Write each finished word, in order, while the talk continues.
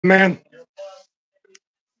Man,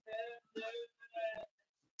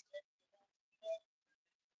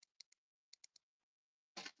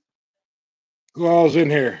 who all's in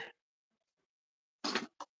here?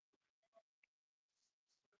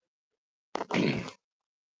 You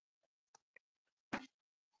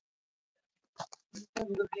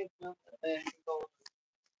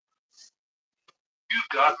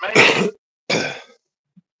got me.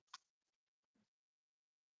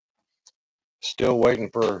 Still waiting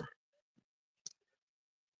for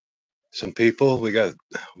some people. We got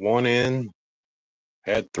one in,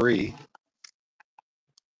 had three.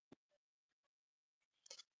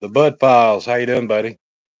 The Bud Piles, how you doing, buddy?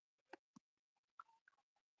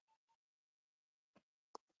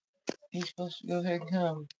 He's supposed to go ahead and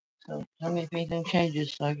come. So tell me if anything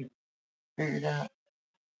changes so I can figure it out.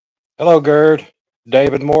 Hello, Gerd.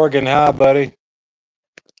 David Morgan, hi, buddy.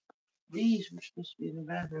 These were supposed to be in the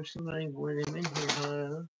bathroom. Somebody wore them in here,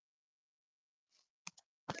 hello.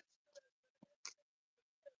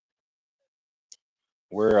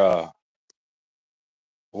 We're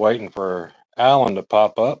waiting for Alan to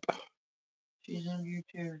pop up. She's under your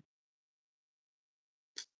chair.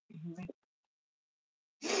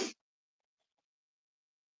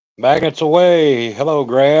 Magnets away. Hello,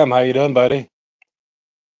 Graham. How you doing, buddy?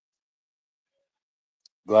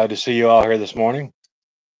 Glad to see you all here this morning.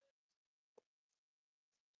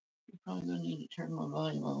 You're probably going to need to turn my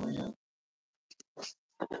volume all the way up.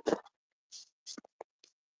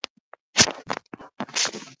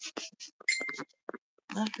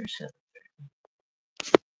 Not for a second.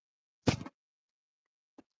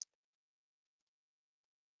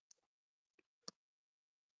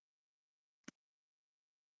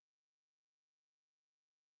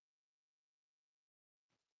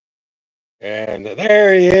 And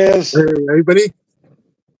there he is. Hey, everybody.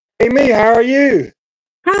 Hey, me. How are you?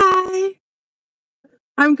 Hi.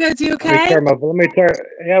 I'm good. You okay?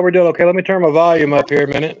 Yeah, we're doing okay. Let me turn my volume up here a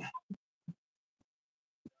minute.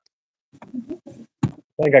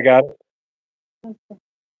 I think I got it.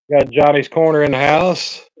 Got Johnny's Corner in the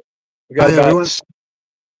house. We got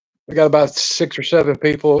about 6 or 7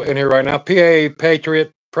 people in here right now. PA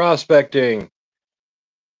Patriot Prospecting.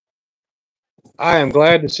 I am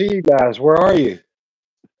glad to see you guys. Where are you?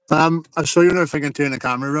 I'll show you if I can turn the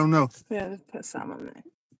camera around now. Yeah, let's put some on there.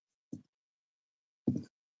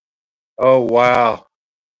 Oh, wow.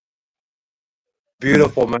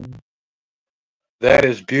 Beautiful, man. That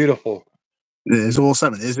is beautiful. Yeah, it's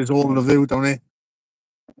awesome. It's all the view, don't it?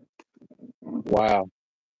 Wow.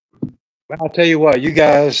 Well, I'll tell you what, you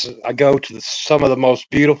guys, I go to some of the most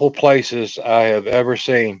beautiful places I have ever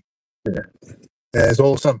seen. Yeah, it's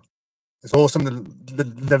awesome. It's awesome to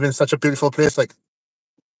live in such a beautiful place. Like,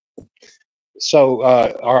 so,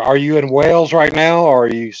 are you in Wales right now, or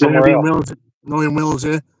are you somewhere else? Wales, no, in Wales,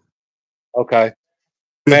 yeah. Okay.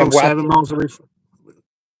 We're Man, about 7 miles away from.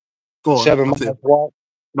 Go on. 7 miles what?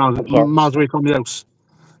 Miles away from the house.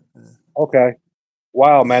 Okay.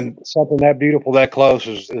 Wow, man, something that beautiful, that close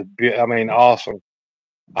I mean, awesome.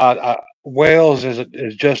 Wales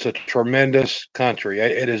is just a tremendous country.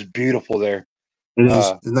 It is beautiful there. It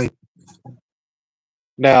is. It's nice.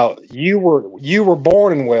 Now, you were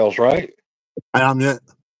born in Wales, right? I am, yeah.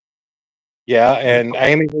 Yeah, and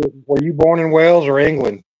Amy, were you born in Wales or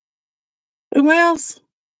England? In Wales.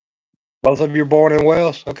 Both of you were born in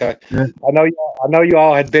Wales? Okay. Yeah. I know you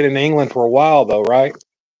all had been in England for a while though, right?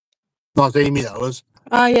 Not Amy, that was.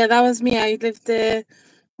 Oh, yeah, that was me. I lived there,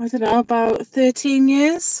 I don't know, about 13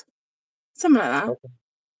 years. Something like that. Okay.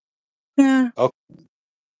 Yeah.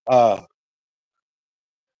 Okay.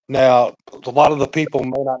 Now, a lot of the people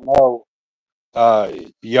may not know,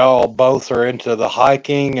 y'all both are into the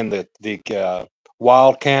hiking and the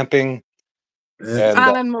wild camping. Yeah. And,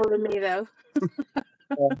 Alan more than me, though.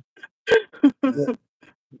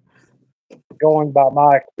 going by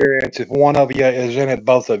my experience, if one of you is in it,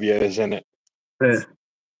 both of you is in it. Yeah.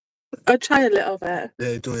 I try a little bit.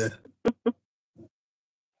 Yeah, do you?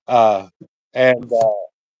 And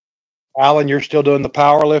Alan, you're still doing the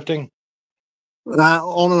powerlifting?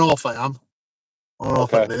 On and off, I am. On and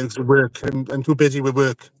off, Okay. it's work. I'm too busy with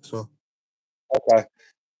work, so. Okay.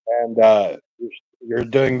 And you're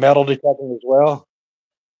doing metal detecting as well?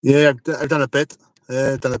 Yeah, I've done a bit.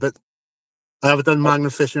 I haven't done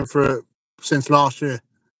magnet fishing since last year.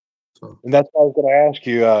 So. And that's what I was going to ask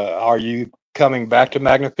you. Are you coming back to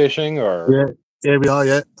magnet fishing, or? Yeah, we are.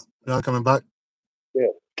 Yeah, we are coming back.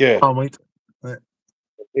 Good. Can't wait. Right.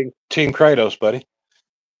 Team Kratos, buddy.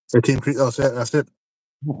 So Team Kratos, that's it.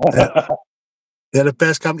 Yeah, the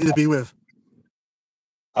best company to be with.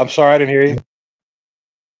 I'm sorry, I didn't hear you.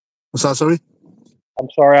 What's that? Sorry. I'm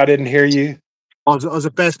sorry, I didn't hear you. I was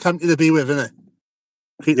the best company to be with, isn't it?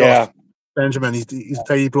 Pete Yeah, Benjamin, he's a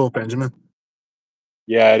tidy bloke, Benjamin.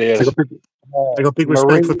 yeah, it I is. got big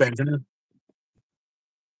respect for Benjamin.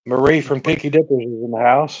 Marie from Pinky Dippers is in the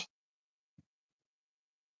house.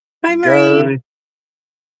 Hi, Gerd. Marie.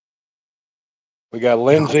 We got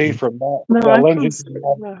Lindsay from No, Lindsay I can't from see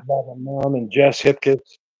Magnet Mom and Jess Hipkins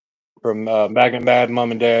from Magnet Dad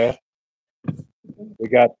Mom and Dad. We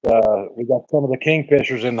got some of the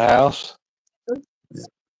Kingfishers in the house.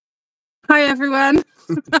 Hi, everyone.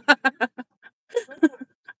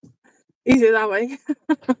 Easier that way.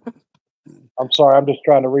 I'm sorry, I'm just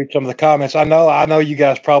trying to read some of the comments. I know you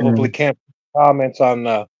guys probably can't comments on.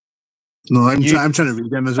 No, I'm trying to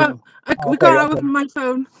read them as well. We got out with my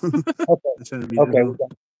phone. Okay.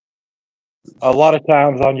 A lot of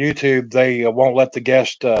times on YouTube, they won't let the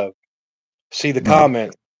guest see the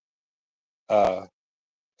comment, and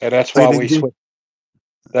that's why we switched.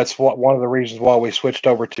 That's one of the reasons why we switched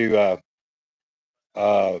over to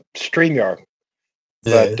StreamYard.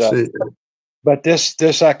 But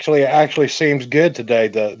this actually seems good today.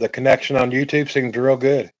 The connection on YouTube seems real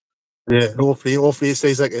good. Yeah, hopefully it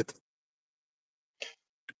stays like it.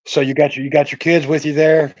 So you got your kids with you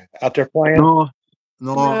there out there playing?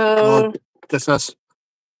 No, just us.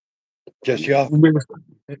 Just y'all. We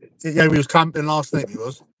was camping last night. We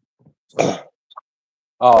was.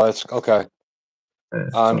 Oh, that's okay.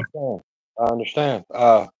 I understand.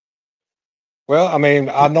 Well, I mean,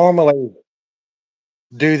 I normally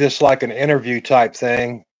do this like an interview type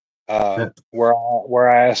thing, where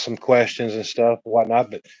I ask some questions and stuff and whatnot.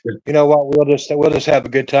 But you know what? We'll just have a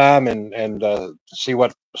good time and see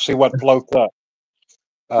what floats up.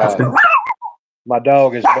 My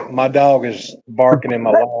dog is barking in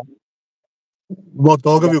my lap. What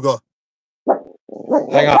dog have you got?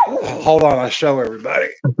 Hang on, hold on. I'll show everybody.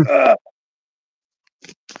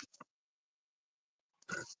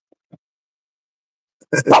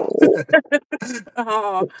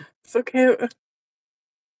 Oh, so cute.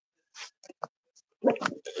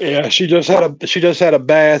 Yeah, she just had a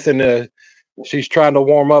bath and she's trying to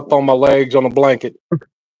warm up on my legs on a blanket.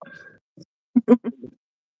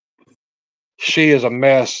 She is a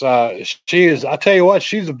mess. I tell you what,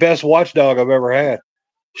 she's the best watchdog I've ever had.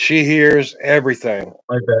 She hears everything.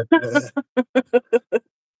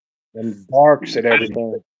 And barks at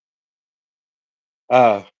everything.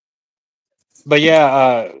 But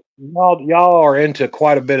yeah, y'all are into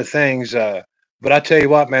quite a bit of things. But I tell you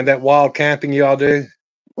what, man, that wild camping y'all do,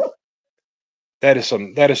 that is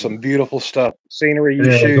some beautiful stuff. Scenery you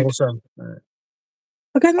shoot. Awesome.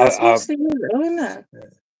 Again, that's mostly you, isn't it?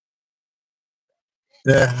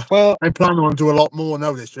 Yeah. Well, I'm planning on doing a lot more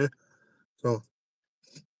now this year. So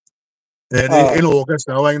in August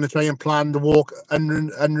now, I'm going to try and plan to walk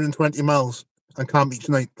 120 miles and camp each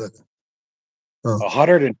night. But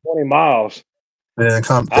 120 miles. Yeah, I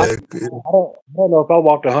can't. I don't know if I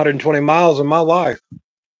walked 120 miles in my life.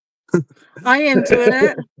 I ain't doing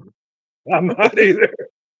it. I'm not either.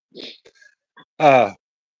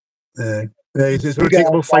 It's going to take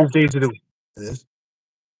about 5 days to do. Yes.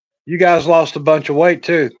 You guys lost a bunch of weight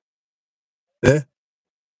too. Yeah.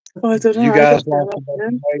 Oh, I don't know. You guys lost a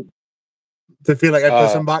bunch of weight. To feel like I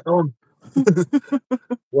put some back on.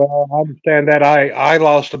 Well, I understand that. I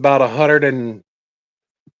lost about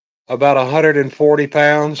 140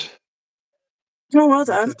 pounds. Oh, well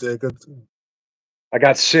done. Good. I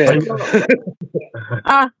got sick.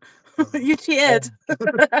 You cheated.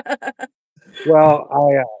 Well,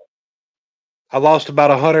 I lost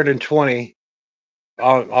about 120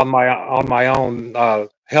 on my own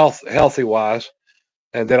healthy wise,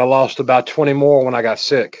 and then I lost about 20 more when I got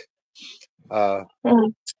sick. I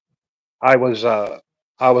was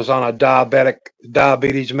on a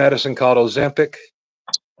diabetes medicine called Ozempic,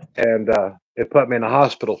 and it put me in the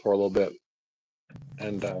hospital for a little bit.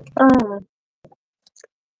 And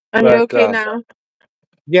and you're okay now?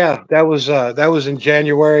 Yeah, that was in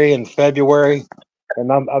January and February,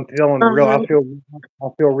 and I'm feeling real. I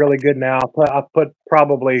feel really good now. I put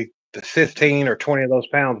probably 15 or 20 of those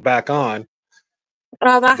pounds back on.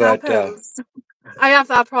 Oh, that happens. I have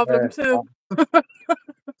that problem too.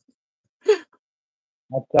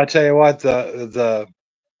 I tell you what,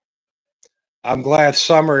 I'm glad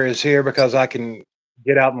summer is here because I can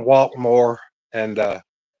get out and walk more, and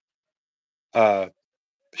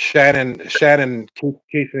Shannon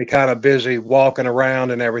keeps me kind of busy walking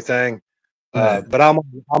around and everything. But I'm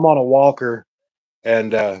on a walker,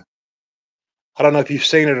 and I don't know if you've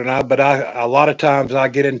seen it or not, but a lot of times I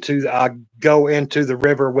go into the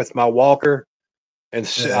river with my walker, and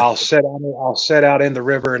I'll set out in the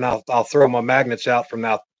river, and I'll throw my magnets out from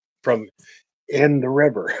in the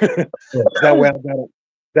river. That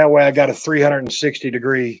way I got a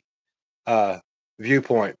 360-degree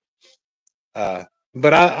viewpoint.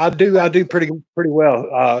 But I do pretty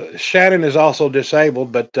well. Shannon is also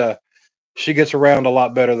disabled, but she gets around a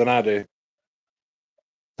lot better than I do.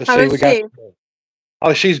 Let's How see, is we got. she?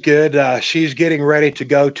 Oh, she's good. She's getting ready to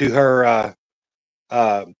go to her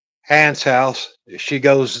aunt's house. She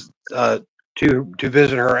goes to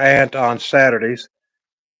visit her aunt on Saturdays,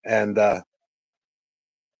 and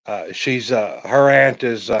she's her aunt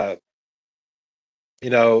is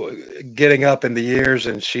getting up in the years,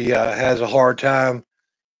 and she has a hard time,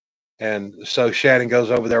 and so Shannon goes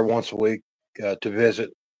over there once a week to visit.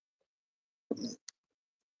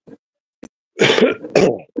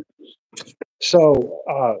 So,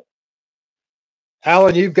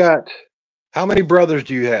 Alan, you've got how many brothers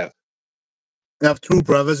do you have? I have 2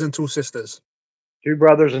 brothers and 2 sisters. 2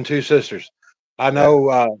 brothers and 2 sisters. I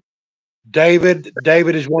know David.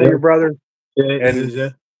 David is one of your brothers. Yeah, And it is, yeah.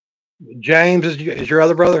 James is your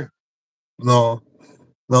other brother? No,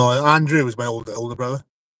 Andrew was my older brother.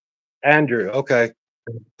 Andrew. Okay.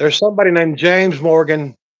 There's somebody named James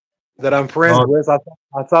Morgan that I'm friends with. I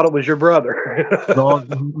thought it was your brother. No,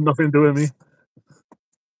 nothing to do with me.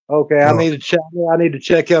 Okay, No. I need to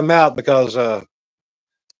check him out because I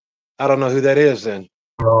don't know who that is then.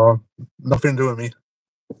 No, nothing to do with me.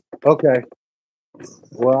 Okay.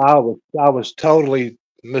 Well, I was totally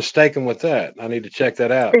mistaken with that. I need to check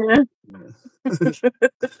that out.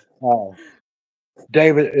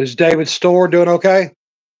 David's store doing okay?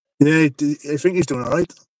 Yeah, I think he's doing all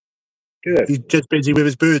right. Good. He's just busy with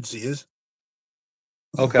his birds, he is.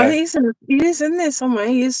 Okay. He is in there somewhere.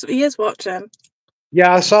 He is watching.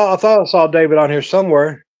 Yeah, I thought I saw David on here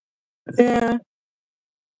somewhere. Yeah.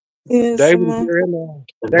 He is David, somewhere. you're in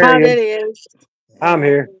there. There he is. I'm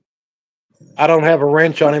here. I don't have a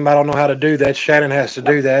wrench on him. I don't know how to do that. Shannon has to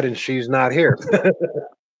do that, and she's not here.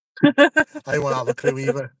 I won't have a clue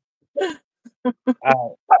either.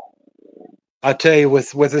 I tell you,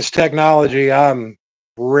 with this technology, I'm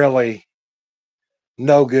really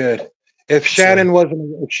no good. If Shannon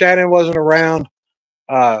wasn't around,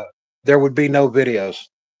 there would be no videos.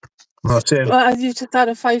 That's it. Well, you just had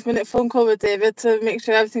a 5-minute phone call with David to make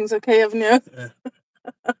sure everything's okay, haven't you? Yeah.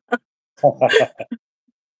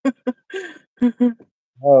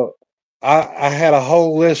 Oh, I had a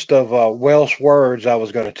whole list of Welsh words I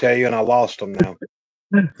was going to tell you, and I lost them now.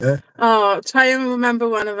 Yeah. Oh, try and remember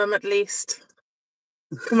one of them at least.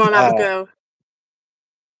 Come on, have a go.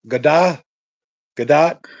 Gada,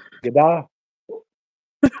 Gadat, Gada.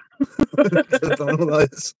 I don't know what that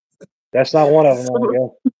is. That's not one of them, I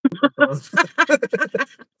guess.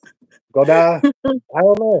 Gada. I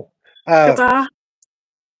don't know. Gada.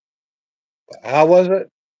 How was it?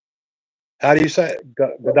 How do you say it?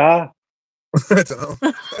 Gada? I don't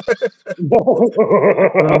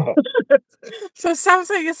know. So it sounds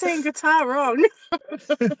like you're saying guitar wrong.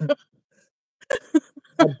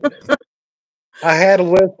 I had a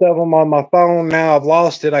list of them on my phone. Now I've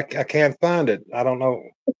lost it. I can't find it. I don't know.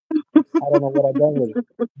 I don't know what I've done with it.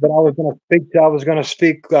 But I was going to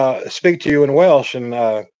speak to you in Welsh, and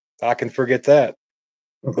I can forget that.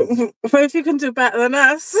 But if you can do better than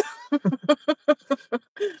us,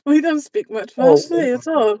 we don't speak much Welsh at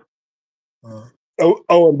all.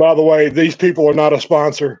 Oh, and by the way, these people are not a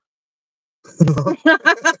sponsor.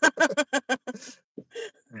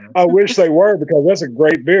 I wish they were, because that's a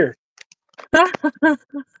great beer.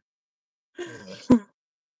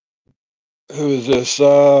 Who is this?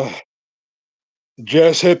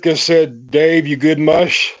 Jess Hipka said, "Dave, you good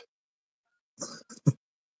mush."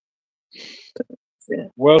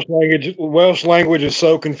 Welsh language is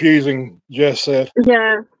so confusing, Jess said.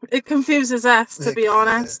 Yeah, it confuses us, to be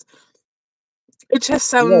honest. It just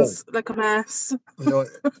sounds like a mess.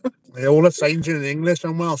 They all are saying in English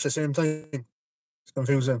and Welsh at the same time. It's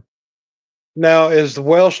confusing. Now, is the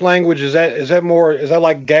Welsh language, is that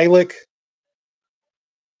like Gaelic?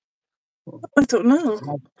 I don't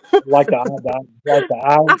know. Like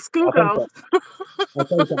the Ask Google. I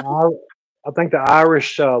think the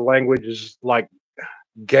Irish language is like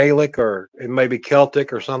Gaelic, or it may be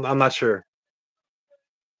Celtic or something. I'm not sure.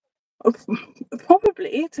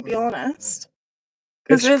 Probably, to be honest.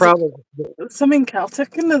 It's probably something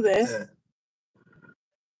Celtic in there. Yeah.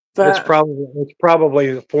 But it's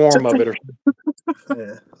probably the form of it or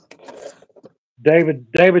something. Yeah.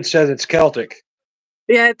 David says it's Celtic.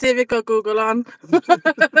 Yeah, David got Google on.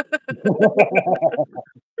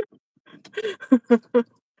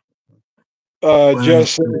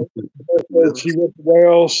 Just said she went to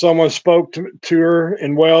Wales. Someone spoke to her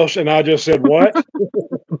in Welsh, and I just said, "What?"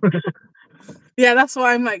 Yeah, that's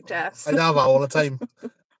why I'm like Jess. I have that all the time.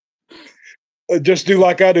 Just do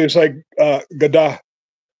like I do. Say, Gada.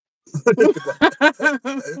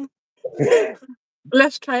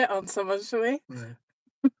 Let's try it on someone, shall we?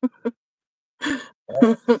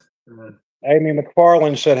 Amy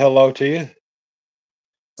McFarland said hello to you.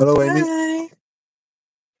 Hello, Amy.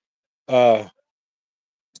 Hi.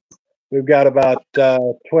 We've got about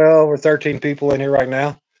 12 or 13 people in here right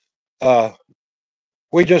now.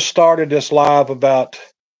 We just started this live about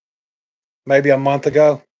maybe a month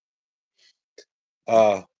ago.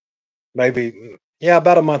 About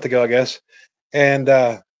a month ago, I guess. And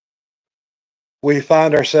we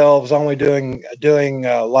find ourselves only doing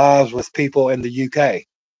lives with people in the UK.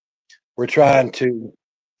 We're trying to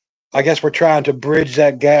bridge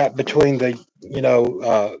that gap between the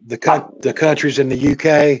countries in the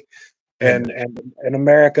UK and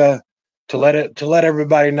America to let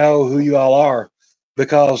everybody know who you all are.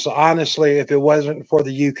 Because honestly, if it wasn't for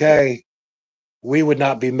the UK, we would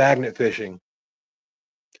not be magnet fishing.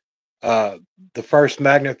 The first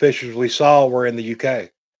magnet fishers we saw were in the UK.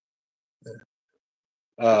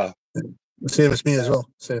 Same as me as well.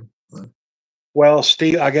 Same. Well,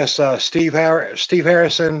 Steve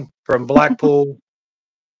Harrison from Blackpool,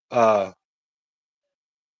 Dan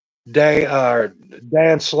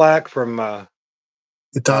Slack from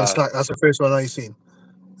Dan Slack. That's the first one I seen.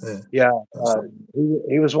 Yeah,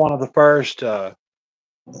 he was one of the first. There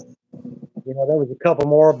was a couple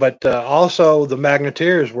more, but also the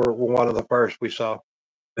Magneteers were one of the first we saw.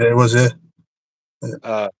 It was it.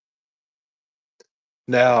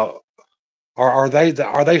 Now, are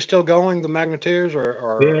they still going, the Magneteers,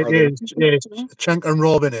 or Chunk and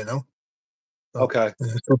Robin, you know? Okay.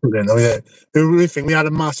 Yeah. We think we had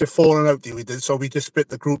a massive falling out there. We did, so we just split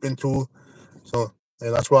the group in two. So yeah,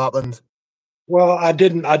 that's what happened. Well, I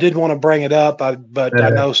did want to bring it up, but I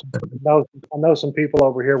know some people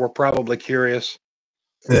over here were probably curious.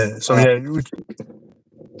 Yeah. So we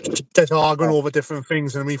just arguing over different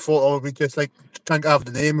things, and we thought, we just like can't have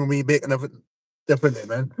the name, and we making it different,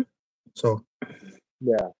 man. So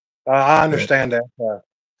yeah, I understand that. All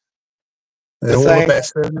the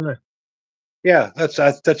best, isn't it? Yeah, that's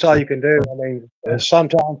all you can do. I mean,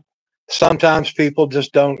 sometimes people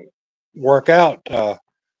just don't work out. I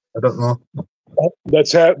don't know.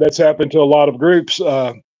 That's happened to a lot of groups.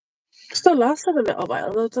 Still lasted a little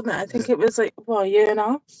while, though, didn't it? I think it was like, what, a year and a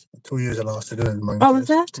half? 2 years it lasted, didn't it? Oh, was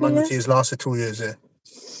that 2 years? Magneteers lasted 2 years, yeah.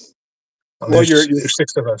 And well, there's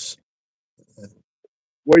 6 of us.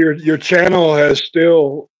 Well, your channel has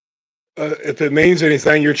still, if it means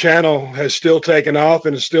anything, your channel has still taken off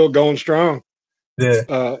and is still going strong.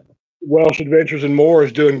 Yeah. Welsh Adventures and More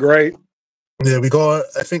is doing great. Yeah, we got,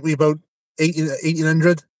 I think we about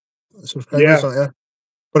 1,800 subscribers. Yeah.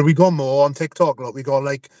 But we got more on TikTok. Look, we got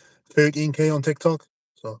like 13K on TikTok.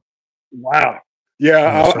 So. Wow.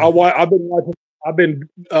 Yeah, I've been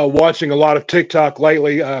watching a lot of TikTok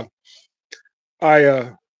lately. I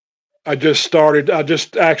just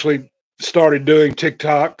actually started doing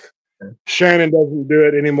TikTok. Okay. Shannon doesn't do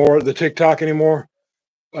it anymore, the TikTok anymore.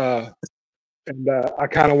 And I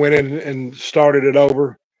kind of went in and started it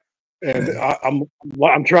over. And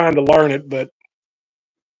I'm trying to learn it, but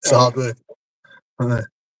it's hard work.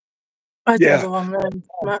 I don't learn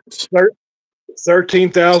much.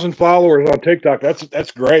 13,000 followers on TikTok.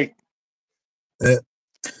 That's great. Yeah.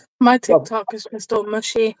 My TikTok is just all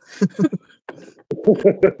mushy.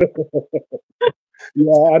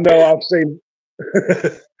 Yeah, I know. I've seen.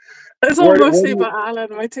 It's all mushy, but Alan,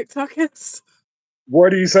 my TikTok is. Where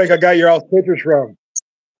do you think I got your all pictures from?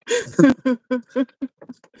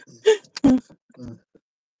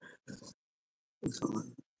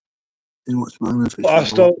 I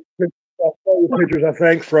stole your pictures, I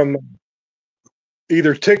think, from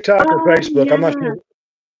either TikTok or Facebook. Yeah. I'm not sure.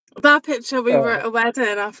 That picture, we were at a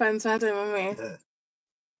wedding, our friend's wedding, weren't we?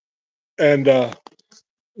 And then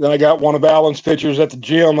I got one of Alan's pictures at the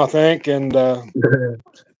gym, I think, and then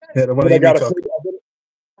I got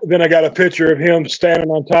a picture of him standing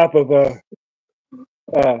on top of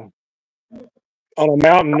on a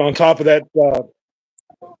mountain on top of that. On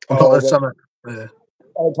top of the summit. Yeah.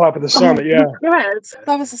 On top of the summit, yeah.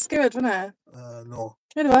 That was a skewered, wasn't it? No.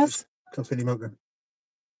 It was.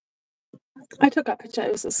 I took that picture.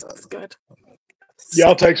 It was good.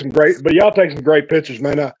 Y'all take some great pictures,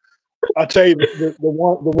 man. I tell you, the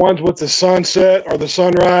ones with the sunset or the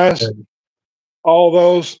sunrise, all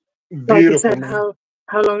those beautiful.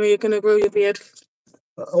 How long are you going to grow your beard?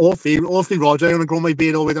 Hopefully, Roger, I'm going to grow my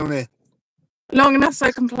beard all the way down there. Long enough so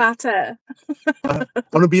I can plait it. I'm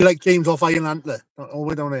going to be like James off Iron Antler, all the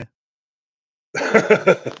way down there.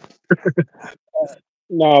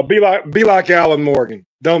 No, be like Alan Morgan.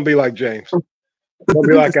 Don't be like James. Don't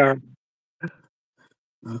be like Iron.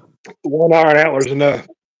 One iron antler's enough.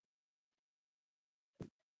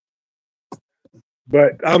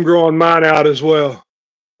 But I'm growing mine out as well.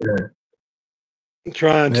 Yeah. I'm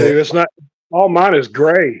trying to. It's not all mine is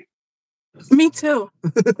gray. Me too.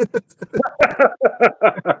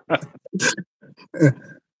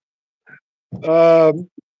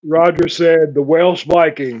 Roger said the Welsh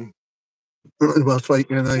Viking. Welsh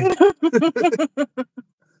Viking, I got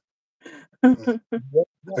too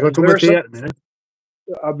There's much here, man.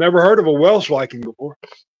 I've never heard of a Welsh Viking before.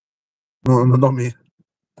 No, not me.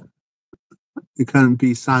 You can't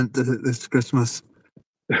be Santa this Christmas.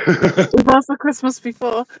 It was for Christmas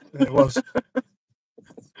before. It was.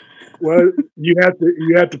 Well, you have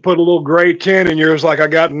to put a little gray tint in yours, like I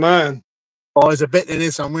got in mine. Oh, there's a bit in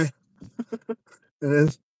it somewhere. It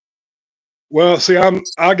is. Well, see,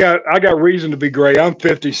 I got reason to be gray. I'm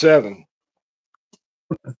 57.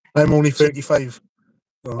 I'm only 35.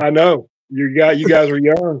 So. I know you guys are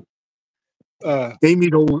young.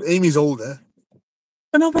 Amy's older.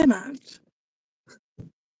 But not very much.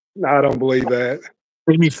 No, I don't believe that.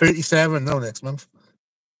 Amy's 37 now next month.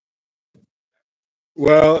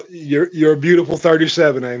 Well, you're a beautiful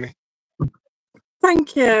 37, Amy.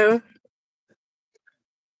 Thank you.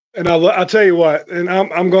 And I'll tell you what, and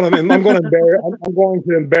I'm going to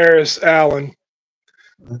embarrass Alan.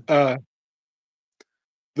 And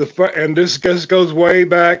this goes way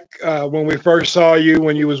back when we first saw you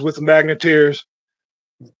when you was with the Magneteers.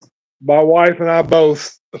 My wife and I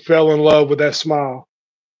both fell in love with that smile.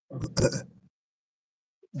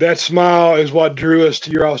 That smile is what drew us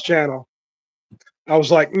to your all's channel. I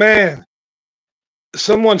was like, man,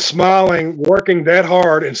 someone smiling, working that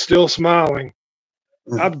hard and still smiling.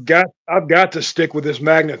 I've got to stick with this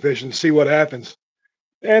magnet fish and see what happens.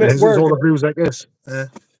 And it worked. All the views like this.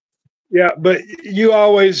 Yeah, but you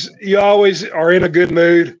always are in a good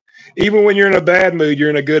mood. Even when you're in a bad mood, you're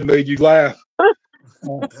in a good mood. You laugh.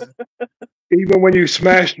 Even when you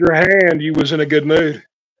smashed your hand, you was in a good mood.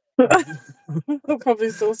 I'm probably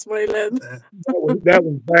still smiling. That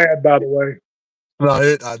was bad, by the way. No,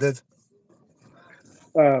 I did.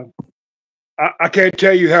 I can't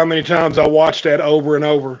tell you how many times I watched that over and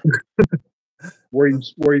over. where you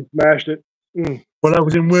smashed it. Well, I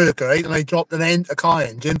was in work, right, and I dropped a car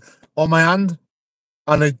engine on my hand,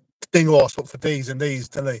 and I didn't go hospital for days and days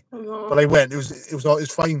till but I went. It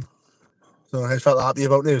was fine. So I felt happy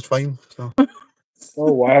about it. It was fine. So.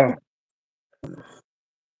 Oh wow.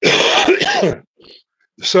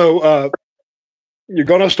 So you're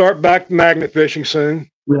gonna start back magnet fishing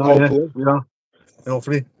soon. Hopefully. Yeah.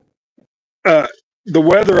 Hopefully. The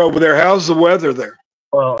weather over there, how's the weather there?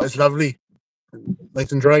 Well, it's lovely.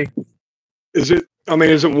 Nice and dry. Is it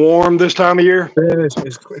warm this time of year? Yeah,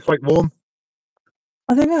 it's quite warm.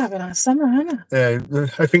 I think we're having our summer, isn't it? Yeah,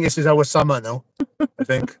 I think this is our summer now. I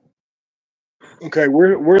think. Okay,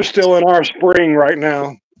 we're still in our spring right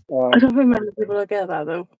now. I don't think many people will get that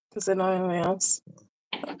though, because they know anything else.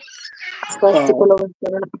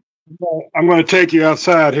 I'm going to take you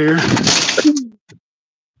outside here.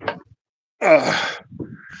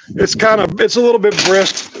 It's a little bit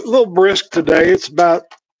brisk today. It's about,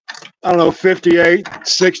 58,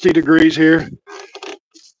 60 degrees here,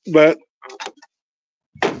 but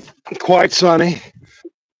quite sunny.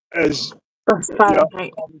 That's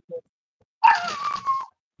Fahrenheit.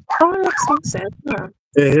 Oh, it looks so sad.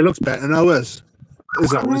 Yeah, it looks better than ours. Is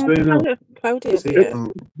that what's going on? Cloudy.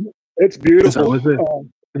 It's beautiful.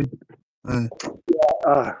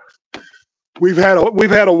 We've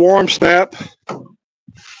had a warm snap.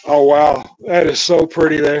 Oh wow, that is so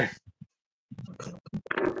pretty there.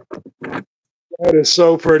 That is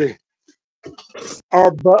so pretty.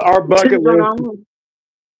 Our bucket list.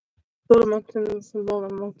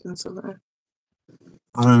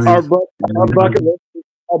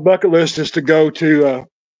 Our bucket list is to go to.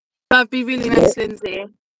 That'd be really nice, Lindsay.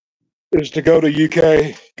 Is to go to the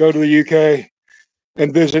UK,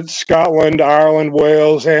 and visit Scotland, Ireland,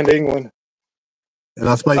 Wales, and England. And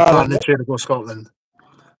that's my plan this year to go to Scotland.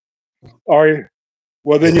 Are you?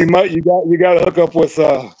 Well, then you got to hook up with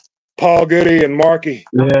Paul Goody and Marky.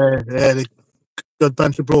 Yeah, they good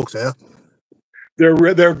bunch of blokes there.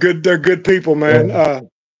 They're good people, man. Yeah.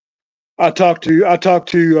 I talk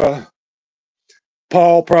to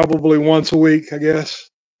Paul probably once a week, I guess.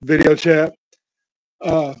 Video chat.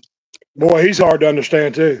 Boy, he's hard to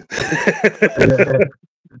understand too.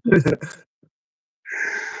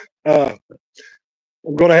 I'm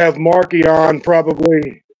going to have Marky on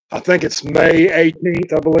probably. I think it's May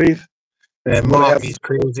 18th, I believe. Yeah, Marky's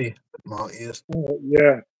crazy. Marky is.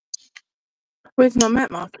 Yeah. We've not met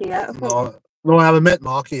Marky yet. No, I haven't met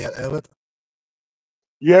Marky yet, have I?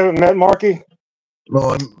 You haven't met Marky?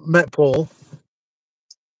 No, I met Paul.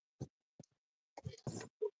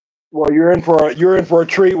 Well, you're in for a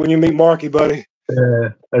treat when you meet Marky, buddy. Yeah,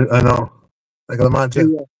 I know. I can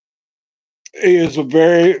imagine. He is a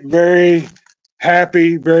very, very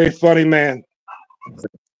happy, very funny man.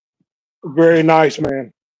 Very nice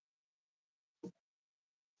man.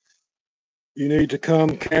 You need to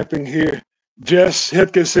come camping here. Jess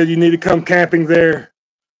Hipka said you need to come camping there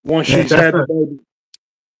once she's had the baby.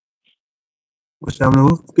 Was she having a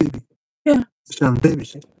baby? Yeah. Was she having a baby?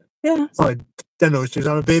 Yeah. Oh, I didn't know she was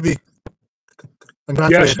having a baby.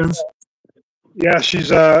 Congratulations. Yeah,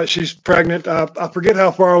 she's pregnant. I forget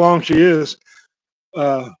how far along she is.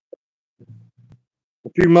 A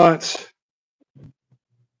few months.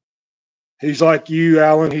 He's like you,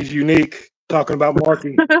 Alan. He's unique. Talking about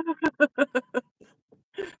Marky.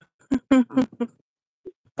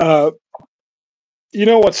 You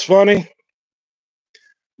know what's funny?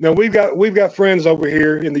 Now we've got friends over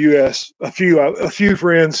here in the U.S. A few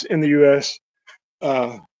friends in the U.S.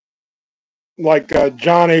 Like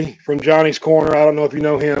Johnny from Johnny's Corner. I don't know if you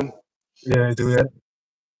know him. Yeah, I do. Yeah.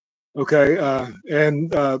 Okay, and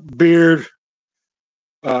Beard,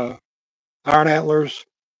 Iron Antlers.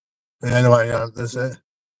 Yeah, I know. Yeah, that's it.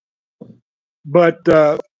 But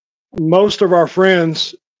most of our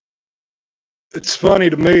friends, it's funny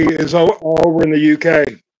to me, is all over in the UK.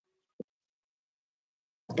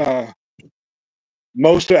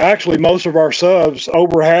 Most of our subs,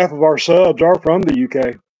 over half of our subs, are from the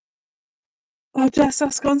UK. Oh, Jess,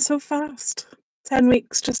 that's gone so fast. 10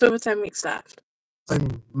 weeks, just over 10 weeks left. I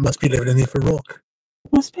must be living in here for rock.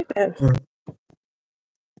 Must be better.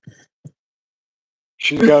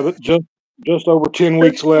 She's got just over 10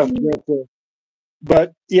 weeks left.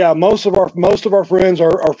 But yeah, most of our friends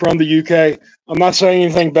are from the UK. I'm not saying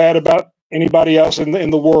anything bad about anybody else in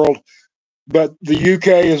the world, but the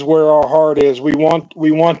UK is where our heart is. We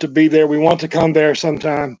want to be there. We want to come there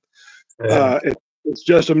sometime. It's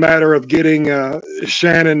just a matter of getting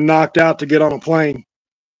Shannon knocked out to get on a plane.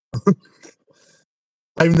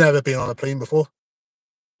 I've never been on a plane before.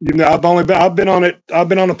 You know, I've been on it. I've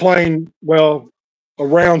been on a plane. Well, a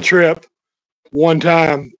round trip one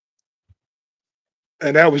time,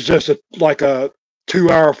 and that was just like a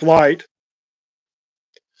 2-hour flight.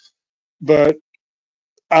 But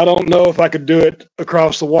I don't know if I could do it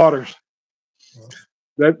across the waters.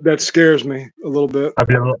 That scares me a little bit.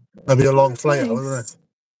 That'd be a long flight, wouldn't it?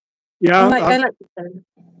 Yeah, I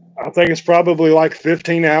I think it's probably like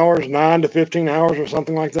 15 hours, 9 to 15 hours or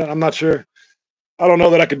something like that. I'm not sure. I don't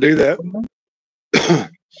know that I could do that.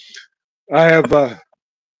 I have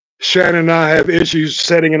Shannon and I have issues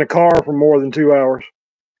sitting in a car for more than 2 hours.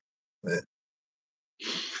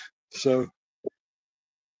 So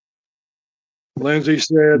Lindsay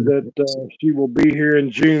said that she will be here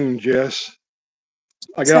in June, Jess.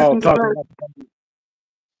 I got all talk about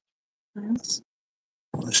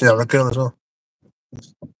See how girl as well.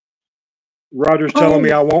 Roger's telling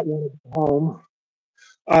me I won't want to go home.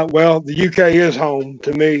 Well, the UK is home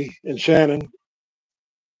to me and Shannon.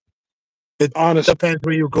 It depends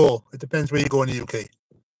where you go. It depends where you go in the UK.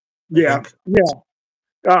 Yeah.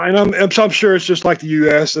 And I'm sure it's just like the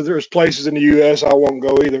US. That there's places in the US I won't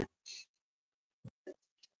go either.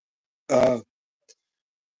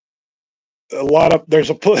 There's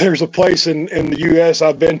a place in the US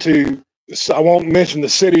I've been to. I won't mention the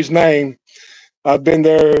city's name. I've been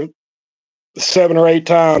there 7 or 8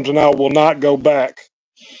 times, and I will not go back.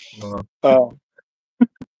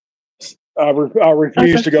 I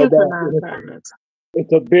refuse to go back.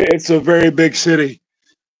 It's a very big city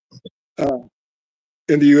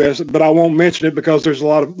in the U.S., but I won't mention it because there's a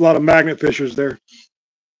lot of magnet fishers there.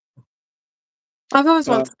 I've always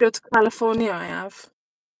wanted to go to California. I have.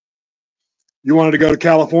 You wanted to go to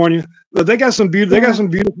California? They got some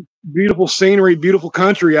beautiful scenery, beautiful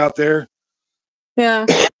country out there. Yeah.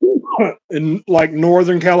 In like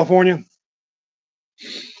Northern California.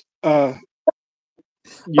 You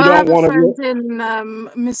don't want to go in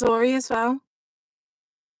Missouri as well.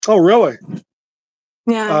 Oh, really?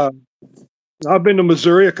 Yeah. I've been to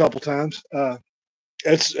Missouri a couple times.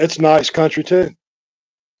 It's nice country too.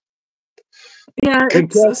 Yeah,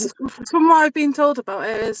 it's, from what I've been told about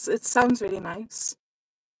it, it sounds really nice.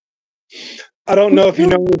 I don't know if you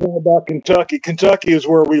know anything about Kentucky. Kentucky is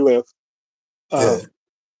where we live. I've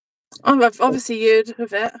obviously heard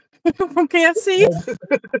of it from KFC.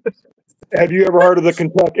 Have you ever heard of the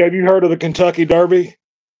Kentucky? Have you heard of the Kentucky Derby?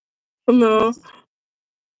 No.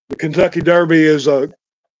 The Kentucky Derby is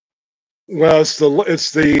it's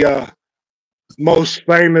the most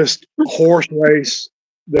famous horse race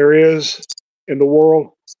there is in the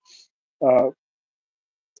world.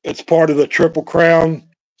 It's part of the Triple Crown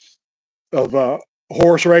of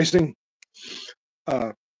horse racing.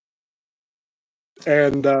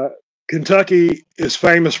 And Kentucky is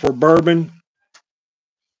famous for bourbon.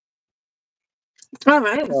 All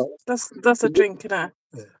right. That's a drink, isn't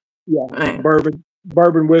it? Yeah, Right.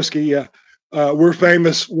 bourbon whiskey. Yeah, we're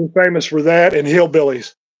famous for that and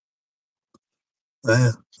hillbillies.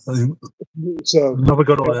 Yeah. So Never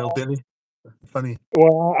got on hillbilly. Funny.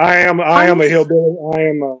 Well, I am a hillbilly. I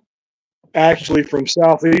am actually from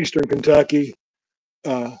southeastern Kentucky,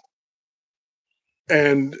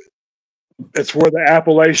 and it's where the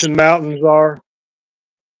Appalachian Mountains are.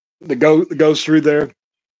 That goes through there.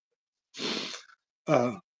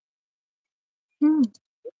 We're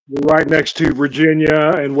right next to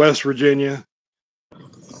Virginia and West Virginia.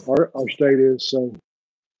 Our state is so.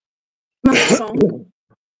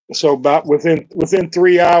 So about within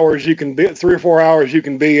 3 hours, you can be 3 or 4 hours, you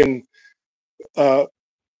can be in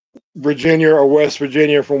Virginia or West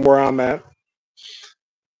Virginia from where I'm at.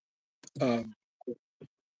 That'd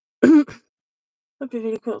be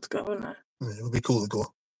really cool to go, wouldn't it? Yeah, it would be cool to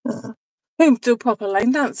go. We do proper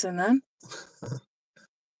line dancing then.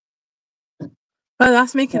 Well,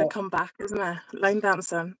 that's making a comeback, isn't it? Line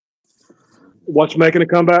dancing. What's making a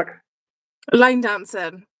comeback? Line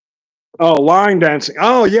dancing. Oh, line dancing.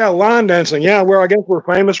 Oh, yeah, line dancing. Yeah, well, I guess we're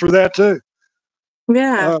famous for that too.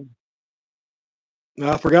 Yeah.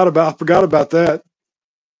 I forgot about that.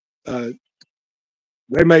 I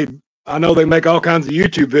know they make all kinds of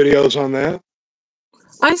YouTube videos on that.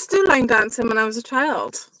 I used to do line dancing when I was a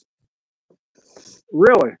child.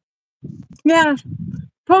 Really? Yeah.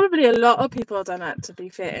 Probably a lot of people have done it, to be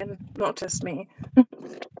fair, and not just me.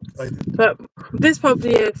 But there's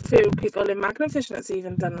probably a few people in Magnafish that's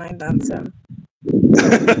even done line dancing.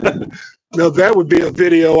 No, that would be a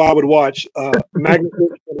video I would watch.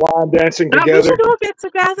 Magnafish and line dancing together. We should all get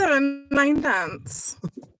together and line dance.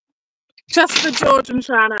 Just for George and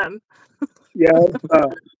Shannon. Yeah,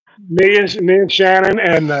 me and Shannon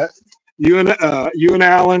and you and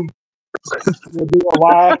Alan will do a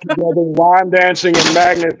live together, line dancing and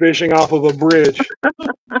magnet fishing off of a bridge.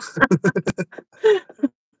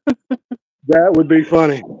 That would be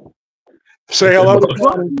funny. Say hello to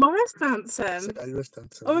Shannon. Morris dancing.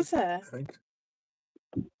 Oh, is there?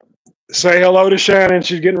 Say hello to Shannon.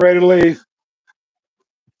 She's getting ready to leave.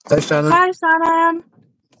 Hi, Shannon. Hi, Shannon.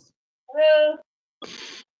 Hello.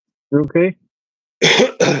 You okay?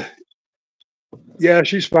 Yeah,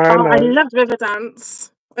 she's fine. Oh, I love river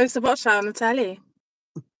dance. I used to watch that on the telly.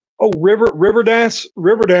 Oh, river dance.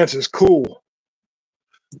 River dance is cool.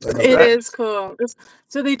 It is cool.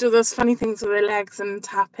 So they do those funny things with their legs and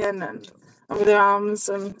tapping and with their arms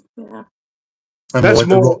and yeah. That's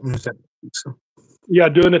more rock music. Yeah,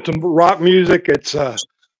 doing it to rock music. It's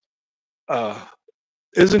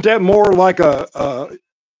isn't that more like a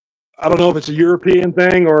I don't know if it's a European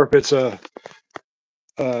thing or if it's a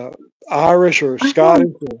Irish or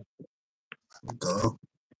Scottish.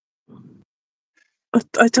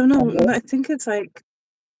 I don't know. I think it's like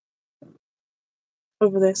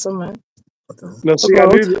over there somewhere. No, see, I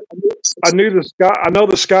know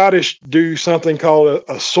the Scottish do something called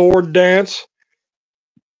a sword dance,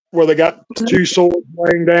 where they got two swords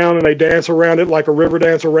laying down and they dance around it like a river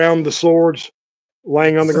dance around the swords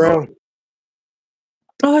laying on the ground.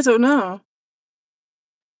 Oh, I don't know.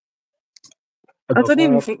 I don't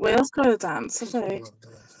even think Wales got a dance, have they?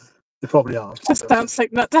 They probably are. Just dance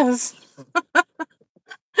like that does.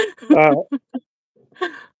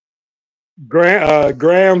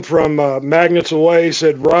 Graham from Magnets Away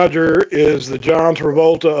said Roger is the John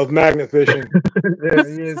Travolta of magnet fishing. Yeah,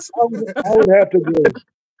 he is. I would have to agree.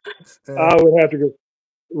 I would have to agree.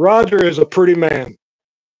 Roger is a pretty man.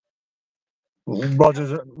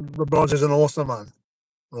 Roger's an awesome man.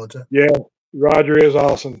 Roger. Yeah, Roger is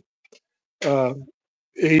awesome.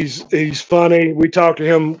 He's funny. We talk to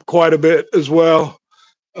him quite a bit as well.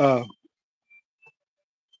 I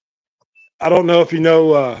don't know if you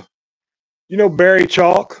know Barry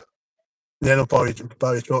Chalk. Yeah, no, Barry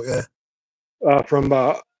Chalk. Yeah. From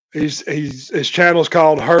his channel's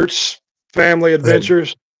called Hertz Family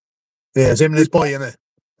Adventures. Yeah, it's him and his boy, isn't it?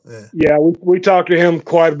 Yeah. Yeah, we talk to him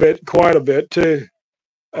quite a bit too.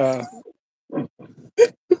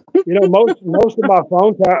 Most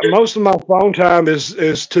of my phone time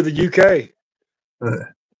is to the UK,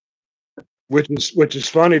 which is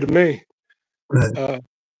funny to me.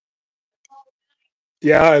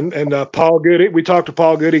 Yeah, and Paul Goody, we talked to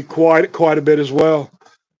Paul Goody quite a bit as well.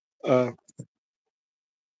 I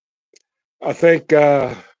think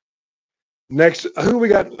Next, who we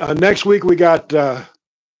got? Next week we got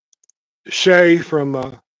Shay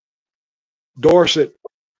from Dorset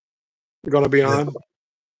going to be on.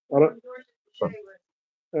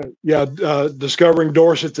 Discovering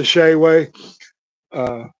Dorset the Shay way.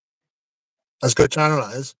 That's a good channel,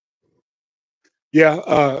 that is.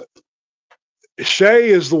 Yeah, Shay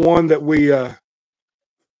is the one that we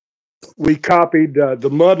copied the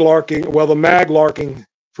mudlarking, the maglarking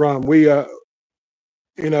from. We,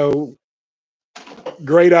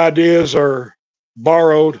 great ideas are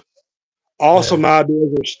borrowed, awesome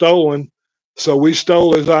ideas are stolen. So we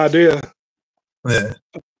stole his idea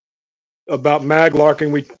about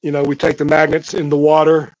maglarking. We take the magnets in the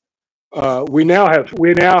water. We now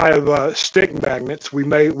have stick magnets. We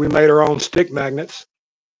made our own stick magnets.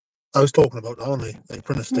 I was talking about that only. They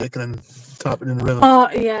print a stick and then tap it in the river. Oh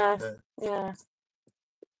yeah.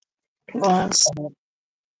 Was.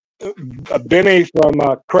 Benny from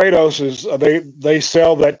Kratos is they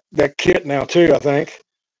sell that kit now too, I think.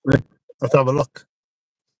 Let's have a look.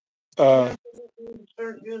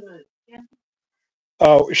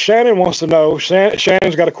 Shannon wants to know.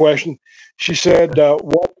 Shannon's got a question. She said,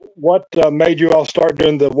 "What made you all start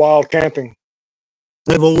doing the wild camping?"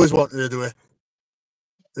 They've always wanted to do it.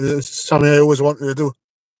 It's something I always wanted to do.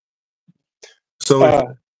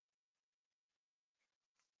 So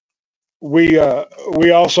we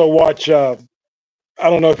also watch. I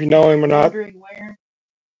don't know if you know him or not. Wondering Where?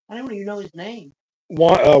 I don't even know his name.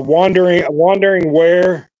 Wandering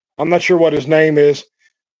Where? I'm not sure what his name is.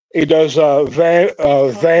 He does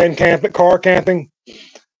van camping, car camping.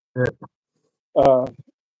 Yeah.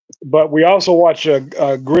 But we also watch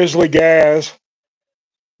Grizzly Gaz.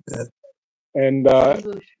 Yeah. And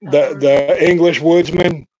the English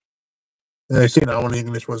Woodsman. Yeah, I've seen that one, the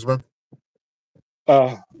English Woodsman.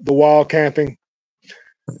 The wild camping.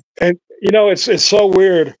 And it's so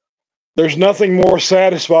weird. There's nothing more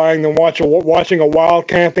satisfying than watching a wild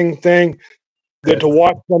camping thing than to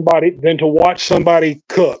watch somebody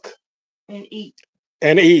cook and eat.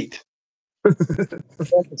 That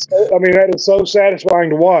is so satisfying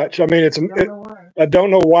to watch. I mean, I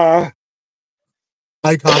don't know why.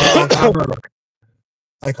 I can't eat on camera.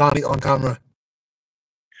 I can't eat on camera.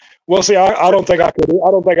 Well, see, I don't think I could. I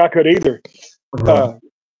don't think I could either.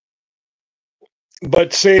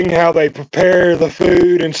 But seeing how they prepare the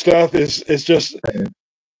food and stuff is just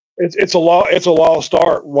it's a lost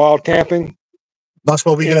art. Wild camping. That's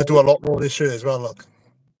what we're gonna do a lot more this year as well. Look,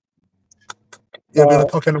 you're gonna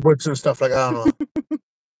cook in the woods and stuff like that.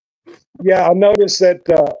 Yeah, I noticed that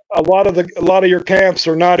a lot of your camps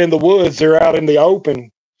are not in the woods; they're out in the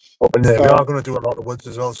open. We are going to do a lot of woods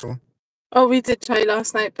as well soon. Oh, we did try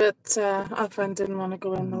last night, but our friend didn't want to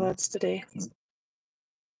go in the woods today.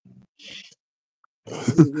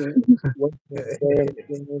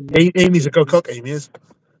 Amy's a good cook. Amy is.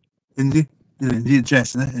 Indeed,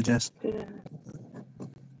 Jess, isn't it? Jess. Yeah.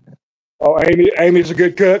 Oh, Amy's a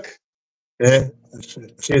good cook. Yeah,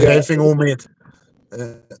 she has everything homemade.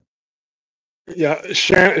 Yeah,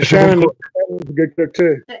 Shannon is a good cook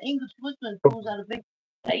too. The English Woodsman pulls out a big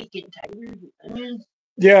steak and onions.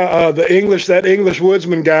 Yeah, that English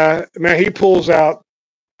Woodsman guy, man, he pulls out.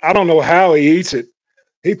 I don't know how he eats it.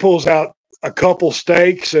 He pulls out a couple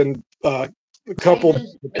steaks and a couple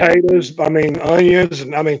potatoes. Onions,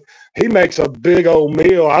 and he makes a big old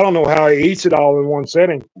meal. I don't know how he eats it all in one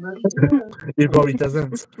sitting. He probably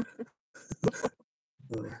doesn't.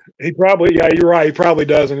 He probably, you're right. He probably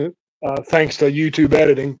doesn't. Thanks to YouTube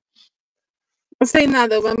editing. I'm saying that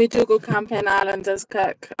though, when we do go camping, Alan does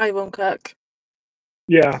cook. I won't cook.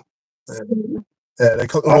 Yeah. Yeah, they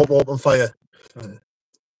cook on open fire.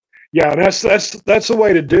 Yeah, and that's the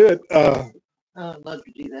way to do it. I'd love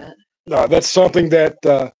to do that. That's something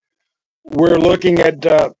that we're looking at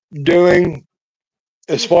doing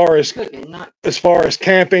as far as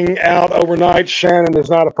camping out overnight. Shannon is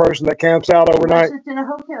not a person that camps out overnight. It's in a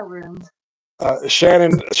hotel room.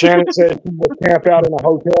 Shannon said she would camp out in a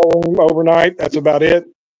hotel room overnight. That's about it.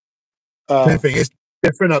 The thing is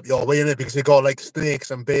different up your way, isn't it? Because they got like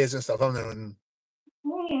snakes and bears and stuff, haven't they? And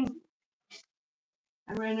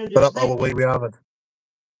but up our way we haven't.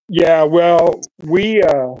 Yeah, well, we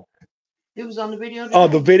it was on the video.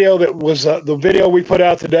 The video that was the video we put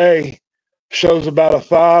out today shows about a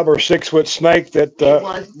 5 or 6 foot snake that it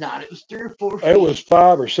was not. It was 3 or 4 feet. It was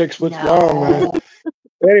 5 or 6 foot long, man.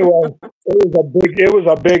 Anyway, it was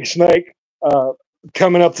a big snake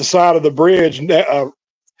coming up the side of the bridge,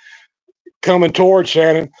 coming towards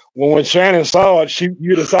Shannon. When Shannon saw it,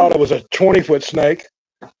 you'd have thought it was a 20-foot snake.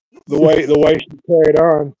 The way she carried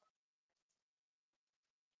on.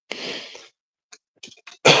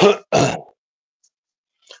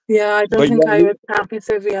 Yeah, I don't But think I would camp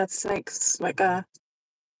if we had snakes like a.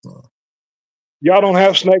 y'all don't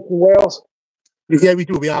have snakes in Wales? Yeah, we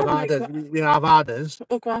do. We have Oh my adders. God. We have adders,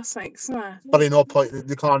 Oh, grass snakes, no. but they're not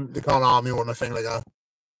they can't harm you or anything like that.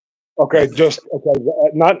 Okay,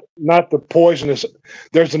 not the poisonous.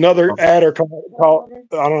 There's another adder called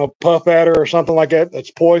I don't know, puff adder or something like that.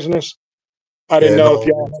 That's poisonous. I didn't know if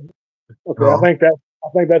y'all. Okay, No. I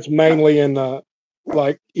think that's mainly in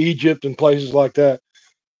like Egypt and places like that.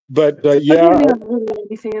 But yeah, I don't have really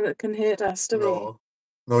anything that can hurt us, do we?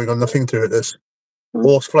 No, we got nothing to it. This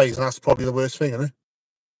horse flies, and that's probably the worst thing, isn't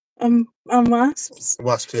it? Wasps.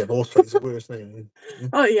 Wasps, yeah, horse flies is the worst thing.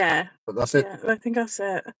 Oh yeah. But that's it. Yeah, I think that's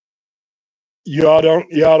it. y'all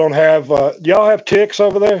don't have y'all have ticks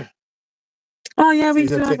over there? Oh yeah, we These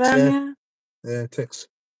do are have ticks, them. Yeah, ticks.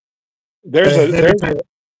 There's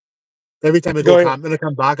Every time I Go go ahead. camping, I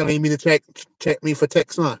come back and they need me to check me for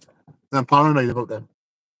ticks and that. And I'm paranoid about them.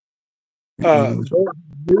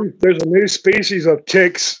 There's a new species of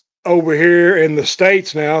ticks over here in the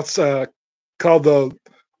States now. It's called the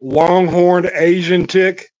longhorned Asian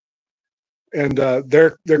tick, and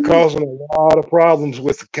they're causing a lot of problems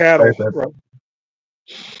with the cattle.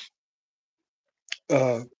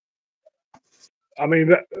 Right? I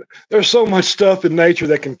mean, there's so much stuff in nature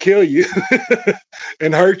that can kill you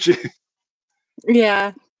and hurt you.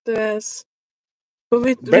 Yeah, there is. But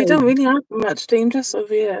we don't really have much dangerous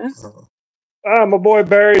over here. My boy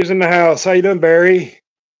Barry's in the house. How you doing, Barry?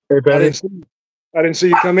 Hey, Barry. I didn't see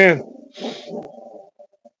you come in.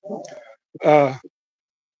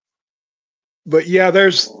 But yeah,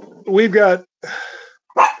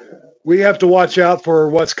 we have to watch out for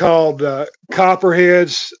what's called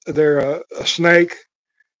copperheads. They're a snake,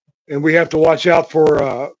 and we have to watch out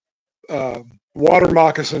for water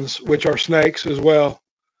moccasins, which are snakes as well.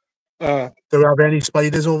 Do we have any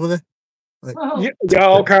spiders over there? Yeah,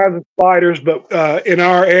 all kinds of spiders, but in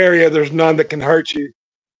our area, there's none that can hurt you.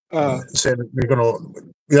 Spiders,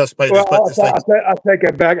 well, I take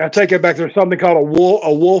it back. I take it back. There's something called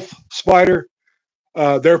a wolf spider.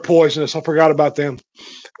 They're poisonous. I forgot about them.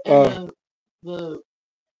 The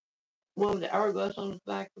one with the hourglass on his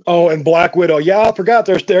back. Oh, and black widow. Yeah, I forgot.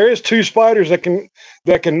 There is two spiders that can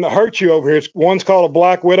hurt you over here. One's called a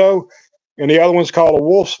black widow, and the other one's called a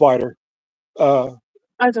wolf spider.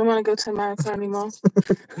 I don't want to go to America anymore.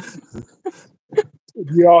 Do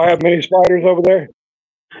y'all have many spiders over there?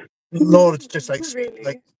 No, it's just like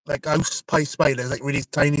Really? like house pie spiders, like really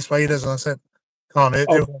tiny spiders. And I said, can't hurt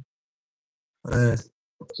you.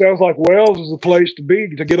 Sounds like Wales is the place to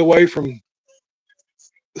be to get away from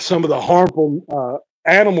some of the harmful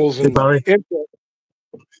animals and insects.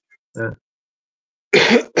 Yeah.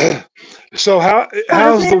 So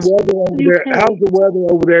how's the weather over there? How's the weather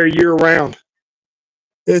over there year round?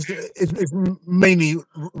 It's mainly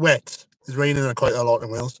wet. It's raining quite a lot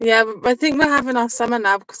in Wales. Yeah, but I think we're having our summer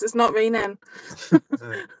now because it's not raining.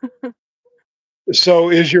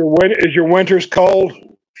 So is your winters cold?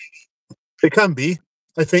 It can be.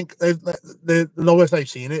 I think the lowest I've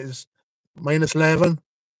seen it is -11.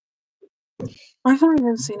 I've not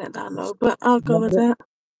even seen it that low, but I'll go with it.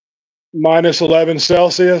 -11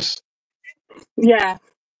 Celsius. Yeah.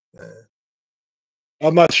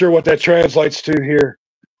 I'm not sure what that translates to here.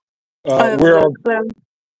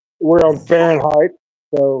 We're on Fahrenheit,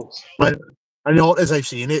 so I know as I've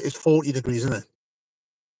seen it, it's 40 degrees, isn't it?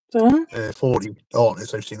 So? 40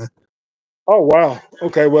 as I've seen it. Oh wow.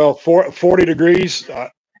 Okay, well, 40 degrees.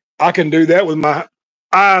 I can do that with my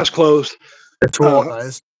eyes closed. It's hot,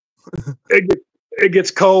 guys. It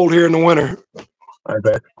gets cold here in the winter. I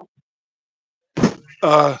bet.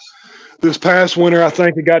 This past winter, I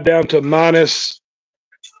think it got down to about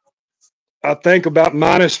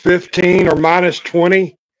 -15 or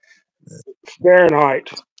 -20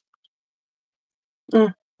 Fahrenheit.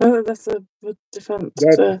 That's a bit different.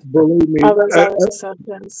 Believe me,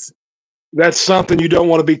 that's something you don't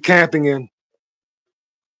want to be camping in.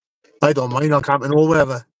 I don't mind. I'm camping all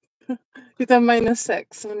weather. You've done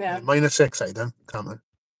 -6, yeah. -6, I done camping.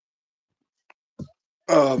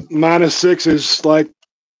 -6 is like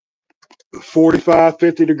 45,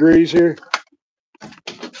 50 degrees here.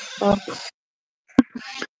 Oh.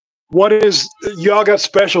 What is y'all got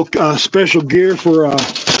special gear for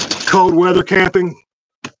cold weather camping?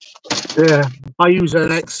 Yeah, I use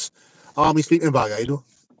an ex-army sleeping bag. I do.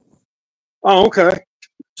 Oh, okay.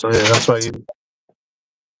 So yeah, that's what I use.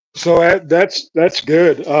 So that's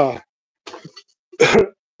good.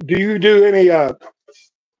 Do you do any? I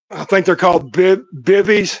think they're called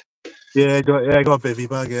bivvies. Yeah, I got a bivvy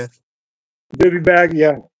bag. Yeah, bivvy bag.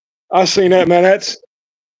 Yeah, I've seen that, man.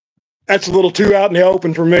 That's a little too out in the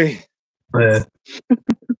open for me. Yeah.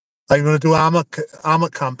 I'm going to do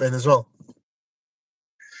hammock camping as well.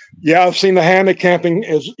 Yeah, I've seen the hammock camping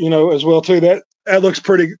as well too. That looks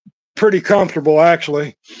pretty comfortable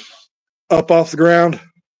actually, up off the ground.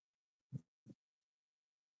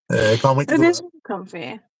 I can't wait to do It is that. really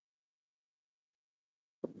comfy.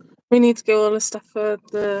 We need to go all the stuff for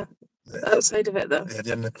the outside of it though. Yeah,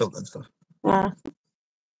 the end of the quilt and stuff. Yeah.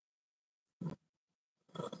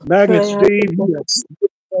 Magnet Yeah. Steve, you are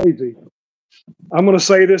crazy. I'm going to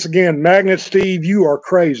say this again. Magnet Steve, you are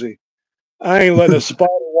crazy. I ain't letting a spider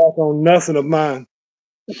walk on nothing of mine.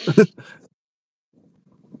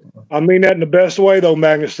 I mean that in the best way, though,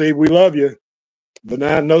 Magnet Steve. We love you, but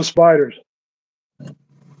no spiders.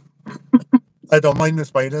 I don't mind the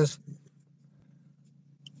spiders.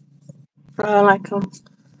 I like them.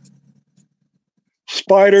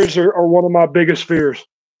 Spiders are one of my biggest fears.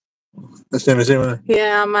 The same as you.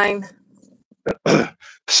 Yeah, mine.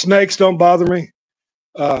 Snakes don't bother me.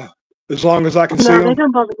 As long as I can see No, they them.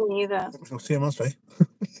 don't bother me either. I'll see them, right?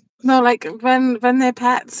 No, like when they're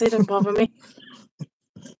pets, they don't bother me.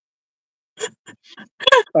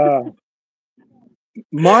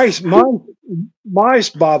 Mice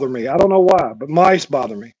bother me. I don't know why, but mice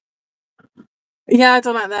bother me. Yeah, I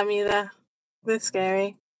don't like them either. They're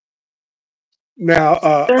scary. Now,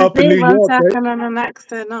 up in New York, and then the next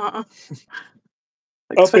they're not.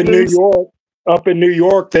 Up in New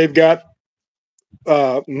York, they've got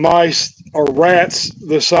mice or rats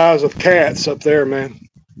the size of cats up there, man.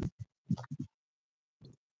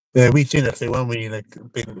 Yeah, we've seen it when we like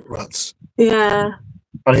big rats. Yeah.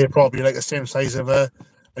 And they're probably like the same size of a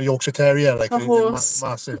Yorkshire Terrier, like a horse.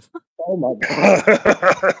 Massive. Oh my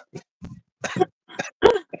God.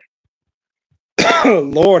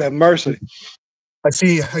 Lord have mercy. I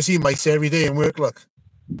see mice every day in work, look.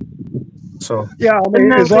 So yeah, I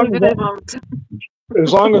mean, as long as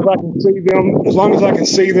I can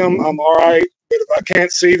see them, I'm all right. But if I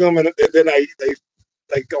can't see them, and then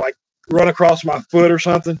they go like run across my foot or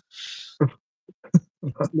something.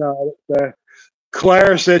 No.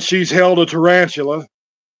 Claire said she's held a tarantula.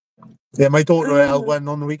 Yeah, my daughter held one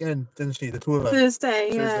on the weekend, didn't she? The two of them. Thursday,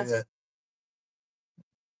 yeah.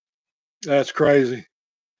 That's crazy.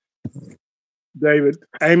 David,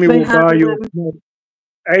 Amy will buy you a snake.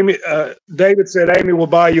 David said Amy will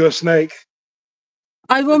buy you a snake.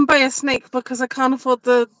 I won't buy a snake because I can't afford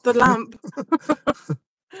the lamp.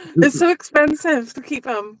 It's so expensive to keep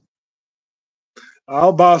them.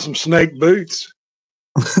 I'll buy some snake boots.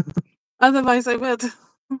 Otherwise, I would.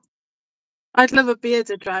 I'd love a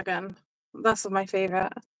bearded dragon. That's my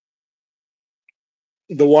favorite.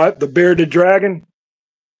 The what? The bearded dragon?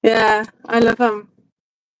 Yeah, I love them.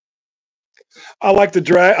 I like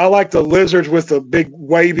the lizards with the big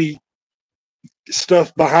wavy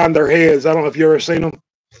stuff behind their heads. I don't know if you ever seen them.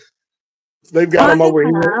 They've got them over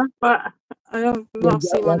here, but I don't not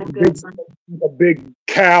see one a big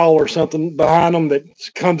cow or something behind them that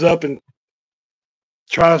comes up and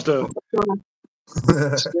tries to.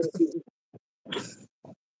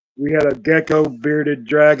 We had a gecko bearded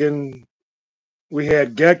dragon. We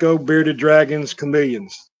had gecko bearded dragons,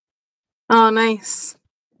 chameleons. Oh, nice.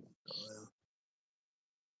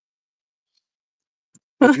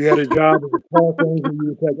 If you had a job as a car ranger, you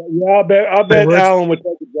would take it. Yeah, I bet Alan would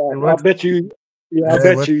take a job. I bet you. Yeah, I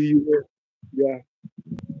bet you would. Yeah.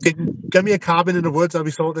 Get me a cabin in the woods. I'll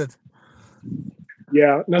be sorted.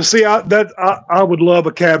 Yeah. Now, see, I would love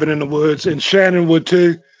a cabin in the woods, and Shannon would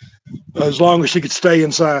too, as long as she could stay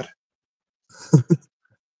inside.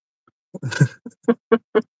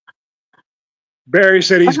 Barry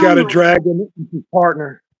said he's got a dragon as his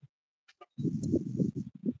partner.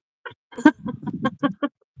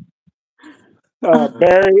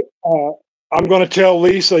 Barry, I'm going to tell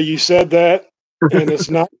Lisa you said that, and it's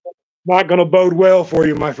not going to bode well for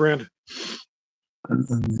you, my friend.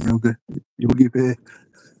 Okay, you'll get paid.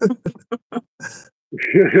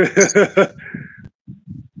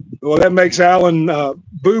 Well, that makes Alan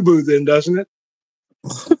Boo Boo, then, doesn't it?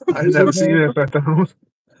 I've never seen it, but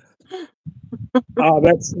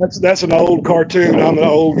that's an old cartoon. I'm an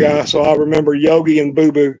old guy, so I remember Yogi and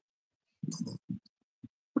Boo Boo.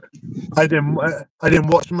 I didn't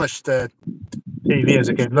watch much TV as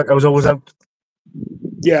a kid. Look, I was always out.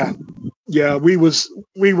 Yeah, we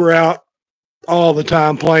were out all the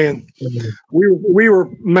time playing. We were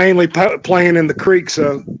mainly playing in the creek,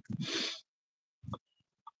 so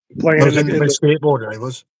playing in the skateboard. I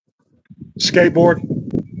was skateboard.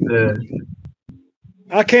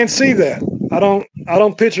 I can't see that. I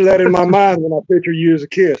don't picture that in my mind when I picture you as a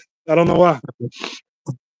kid. I don't know why.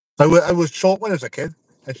 I was short when I was a kid.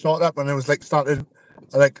 I shot up when I was like started,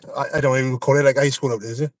 like I don't even call it like high school up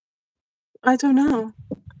there, is it? I don't know.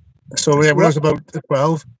 So yeah, when I was about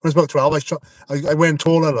 12, I went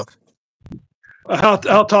taller. Look, How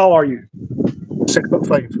tall are you?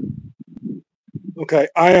 6'5". Okay,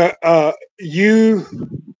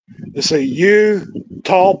 let's see, you,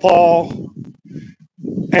 Tall Paul,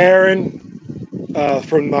 Aaron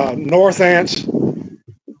from North Ants,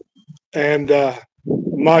 and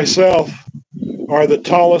myself are the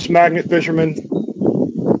tallest magnet fishermen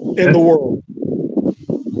in the world.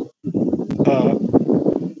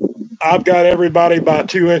 I've got everybody by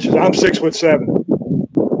 2 inches. I'm 6'7".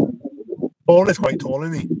 Paul is quite tall,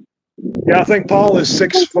 isn't he? Yeah, I think Paul is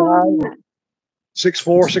 6'5", 6'4",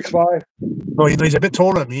 6'5". No, he's a bit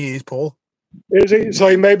taller than me. He's Paul. Is he? So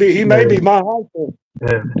he may be my height.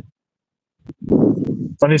 Yeah.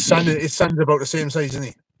 And his son's about the same size, isn't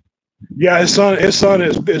he? Yeah, his son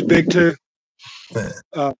is big too.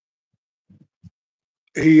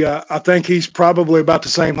 Yeah. I think he's probably about the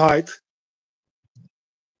same height.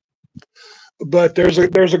 But there's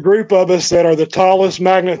a group of us that are the tallest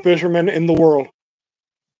magnet fishermen in the world.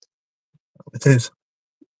 It is.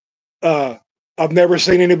 I've never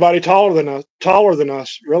seen anybody taller than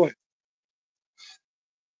us, really.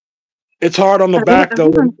 It's hard on the back though.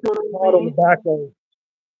 It's hard on the back though.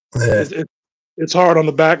 Yeah. It's hard on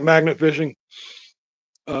the back magnet fishing.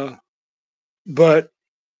 But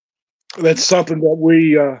that's something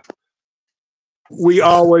that we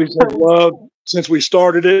always have loved since we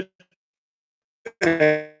started it,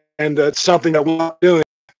 and it's something that we're not doing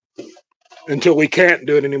until we can't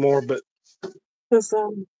do it anymore. But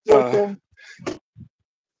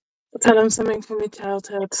tell them something from your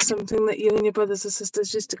childhood, something that you and your brothers and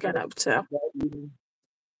sisters used to get up to.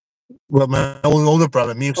 Well, my older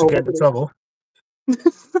brother used to get into trouble.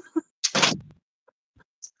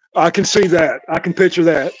 I can see that. I can picture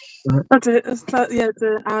that. That's it.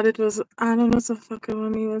 Alan was a fucker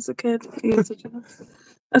when he was a kid. He was a child.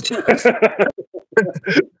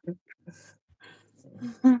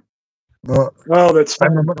 Oh, that's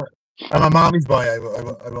funny. I'm a mommy's boy. I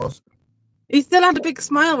was. He still had a big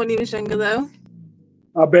smile when he was younger, though.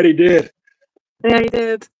 I bet he did. Yeah, he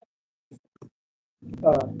did.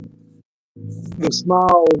 The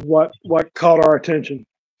smile is what caught our attention.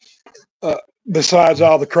 Besides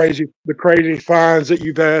all the crazy finds that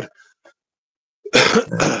you've had.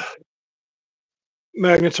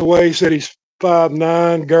 Magnets Away said he's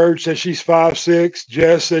 5'9". Gerd says she's 5'6".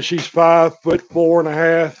 Jess says she's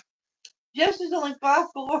 5'4.5". Jess is only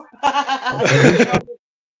 5'4". I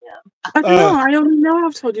don't know. I only know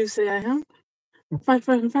I've told you say I am.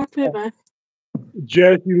 5'5".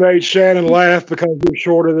 Jess, you made Shannon laugh because you're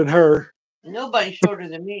shorter than her. Nobody's shorter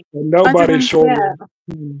than me. And nobody's shorter.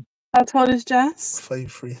 How tall is Jess?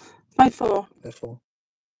 5'3". 5'4". 5'4".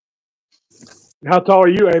 How tall are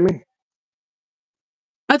you, Amy?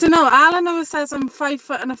 I don't know. Alan always says I'm 5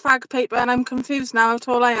 foot and a fag paper, and I'm confused now how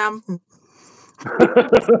tall I am.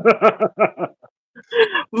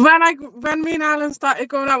 When me and Alan started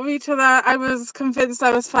going out with each other, I was convinced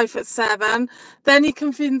I was 5'7". Then he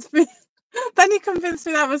convinced me. Then he convinced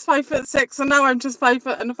me that I was 5'6", and now I'm just 5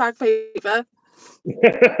 foot and a fag paper.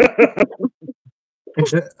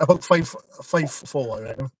 About 5'4", I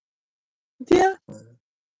reckon. Yeah.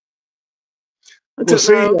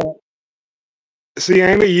 Well, see,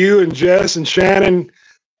 Amy, you and Jess and Shannon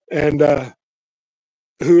and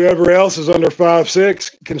whoever else is under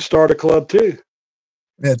 5'6" can start a club too.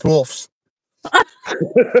 Yeah, dwarfs. I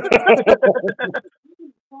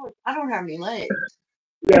don't have any legs.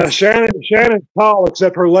 Yeah, Shannon's tall,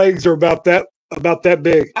 except her legs are about that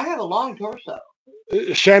big. I have a long torso.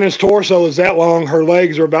 Shannon's torso is that long. Her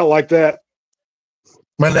legs are about like that.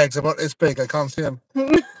 My legs are about this big. I can't see them.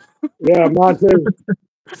 Yeah, mine too.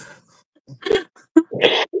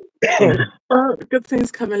 Well, good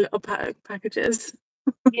things come in little packages.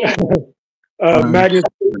 Yeah. Magnets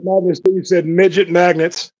Steve said midget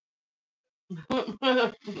magnets.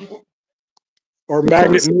 Or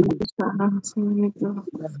magnet midgets. When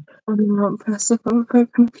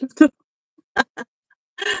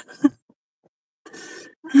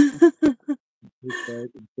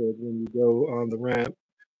you go on the ramp,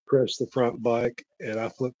 press the front bike, and I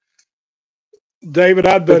flip. David,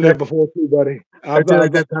 I've done that before too, buddy. I did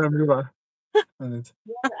like that time you were.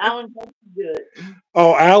 Alan told you to do it.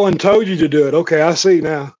 Oh, Alan told you to do it. Okay, I see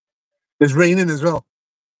now. It's raining as well.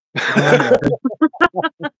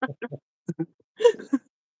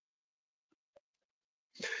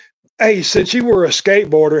 Hey, since you were a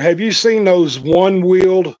skateboarder, have you seen those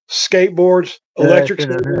one-wheeled skateboards, electric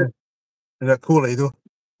skateboards? Is that cool, they do?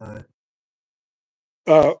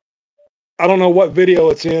 I don't know what video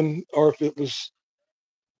it's in, or if it was.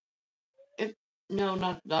 No,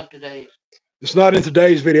 not today. It's not in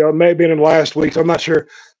today's video. It may have been in last week's. I'm not sure.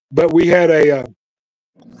 But we had a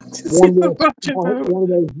one of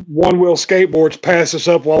those one-wheel skateboards pass us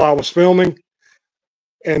up while I was filming.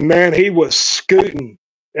 And, man, he was scooting.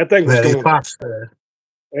 That thing was going fast.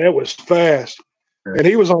 It was fast. And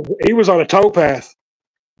he was on a towpath.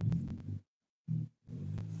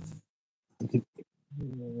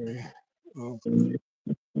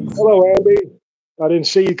 Hello, Andy. I didn't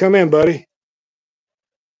see you come in, buddy.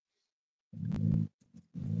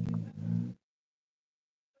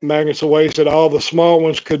 Magnets Away said all the small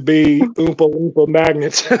ones could be Oompa Loompa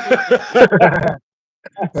magnets.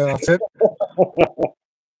 That's it.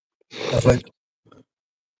 That's like,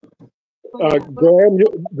 Graham,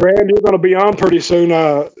 you're going to be on pretty soon.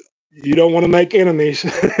 You don't want to make enemies.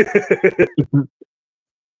 That's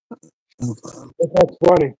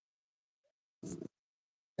funny.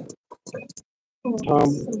 Tom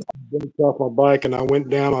jumped off my bike and I went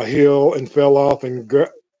down a hill and fell off and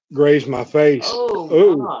grazed my face.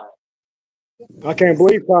 Oh, I can't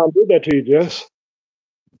believe Tom did that to you, Jess.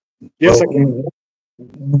 Yes, I can.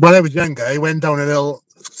 When I was younger, I went down a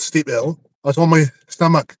steep hill. I was on my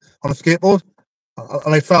stomach on a skateboard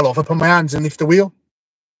and I fell off. I put my hands underneath the wheel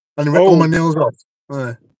and ripped all my nails off.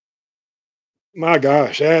 My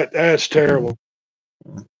gosh, that's terrible.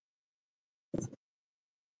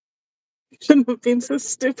 Shouldn't have been so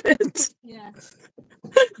stupid. Yeah.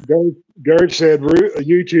 Gerd said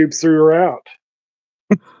YouTube threw her out.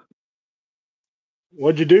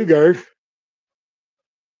 What'd you do, Gerd?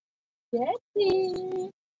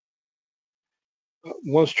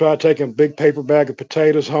 Once tried taking a big paper bag of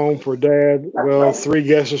potatoes home for Dad. Well, 3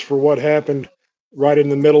 guesses for what happened right in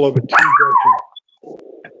the middle of a tea session.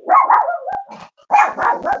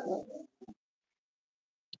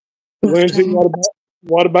 Lindsay,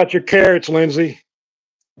 what about your carrots, Lindsay?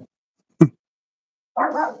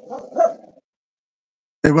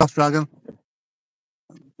 Hey, Welsh Dragon.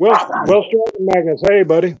 Welsh Dragon Magnus. Hey,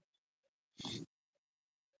 buddy.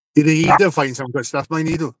 He did find some good stuff, mine,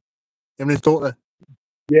 he do. Him and his daughter.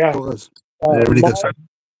 Yeah. Really good stuff.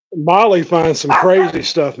 Molly finds some crazy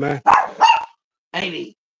stuff, man.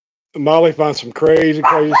 Amy. Molly finds some crazy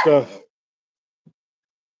stuff.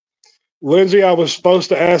 Lindsay, I was supposed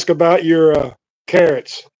to ask about your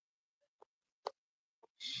carrots.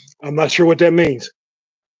 I'm not sure what that means.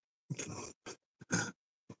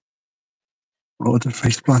 What a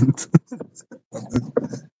face plant.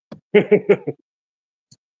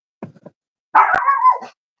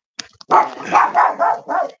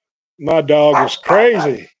 My dog is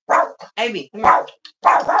crazy. Amy, come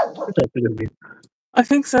here. I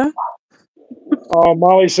think so. Oh,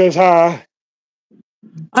 Molly says hi.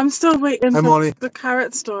 I'm still waiting for Molly. the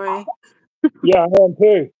carrot story. Yeah, I am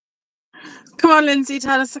too. Come on, Lindsay,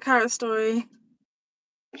 tell us the carrot story.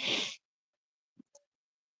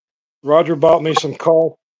 Roger bought me some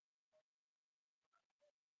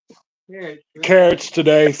carrots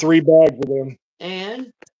today, 3 bags of them.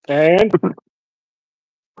 And?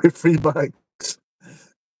 With 3 bags.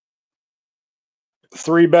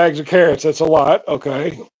 3 bags of carrots, that's a lot.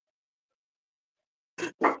 Okay.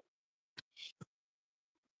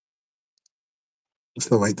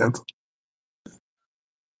 Still right then.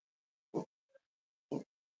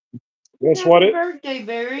 Guess what? Birthday,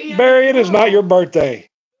 Barry. Barry, it is not your birthday.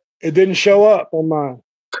 It didn't show up on mine.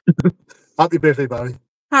 Happy birthday, Barry.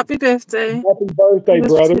 Happy birthday. Happy birthday,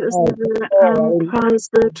 brother.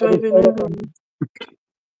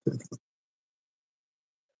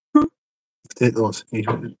 Potatoes.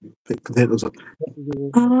 Pick potatoes up.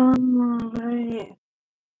 Right.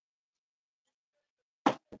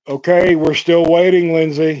 Okay, we're still waiting,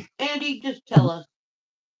 Lindsay. Andy, just tell us.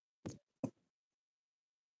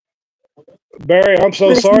 Barry, I'm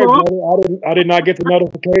so sorry, brother. I did not get the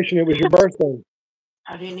notification. It was your birthday.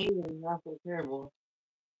 I didn't either. That's so terrible.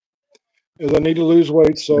 Because I need to lose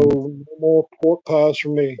weight, so no more pork pies for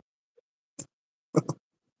me.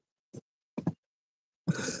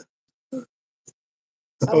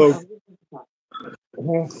 Oh.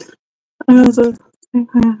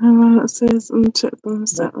 It says and took them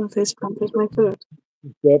step on face planted my food.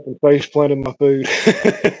 Step and face planted my food.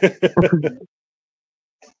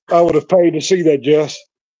 I would have paid to see that, Jess.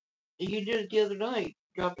 You did it the other night.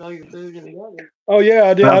 Dropped all your food in the oven. Oh yeah,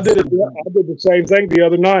 I did. I did the same thing the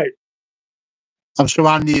other night. I'm sure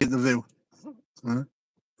I needed the view.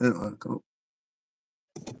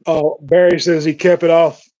 Oh, Barry says he kept it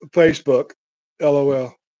off Facebook.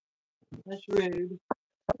 LOL. That's rude.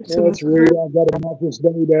 Yeah, that's rude. I've got to knock this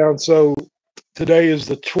day down. So today is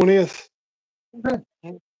the 20th.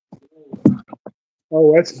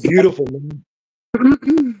 Oh, that's beautiful, man.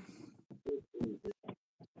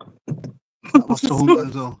 That was the whole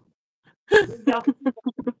as well.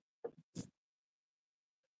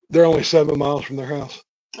 They're only 7 miles from their house.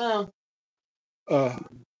 Oh.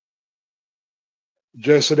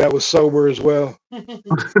 Jess said that was sober as well.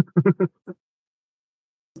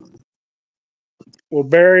 Well,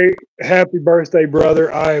 Barry, happy birthday,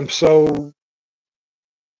 brother. I'm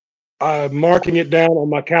marking it down on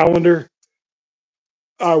my calendar.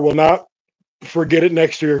 I will not forget it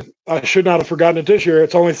next year. I should not have forgotten it this year.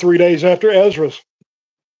 It's only 3 days after Ezra's.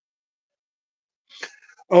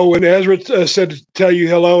 Oh, and Ezra said to tell you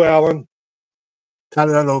hello, Alan. Tell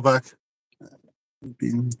her hello back.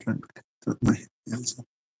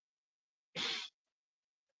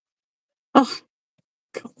 Oh,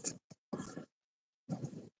 God.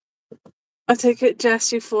 I take it,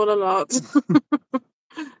 Jess, you fall a lot.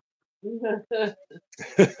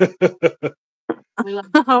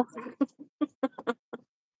 Oh.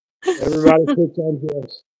 Everybody picks on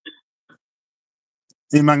Jess.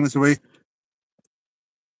 Hey, Magnus away.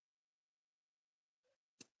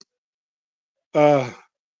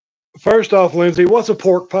 First off, Lindsay, what's a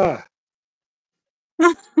pork pie?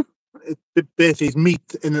 It's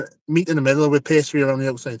meat in the middle with pastry around the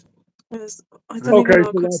outside. I don't Okay, even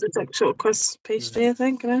know because it's like short crust pastry, I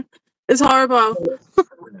think. It's horrible.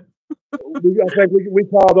 I think we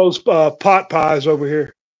call those pot pies over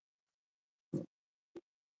here.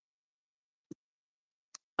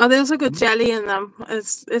 Oh, they also got jelly in them.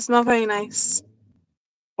 It's not very nice.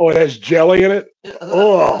 Oh, it has jelly in it?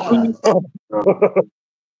 Oh.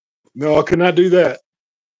 No, I could not do that.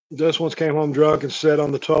 Just once came home drunk and sat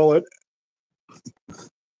on the toilet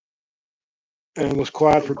and was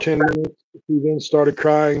quiet for 10 minutes. She then started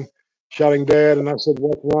crying, shouting, "Dad!" And I said,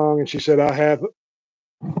 "What's wrong?" And she said, "I have."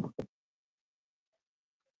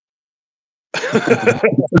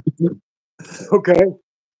 Okay.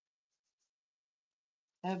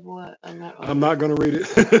 Have what? I'm not going to read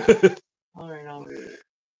it. All right, I'll read it.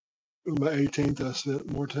 My 18th, I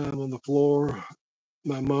spent more time on the floor.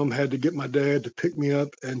 My mom had to get my dad to pick me up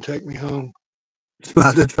and take me home.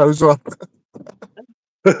 The trouser up.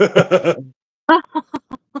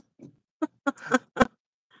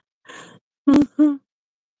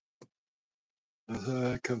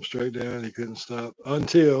 I come straight down. He couldn't stop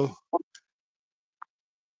until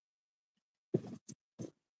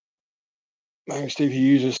Steve. He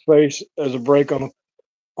used his face as a brake on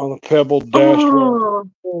a pebbled dashed road.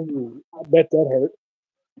 Oh, I bet that hurt.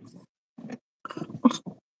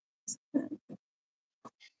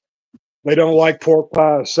 They don't like pork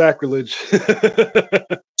pie. Sacrilege.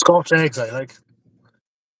 Scotch eggs, I like.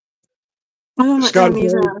 I don't like them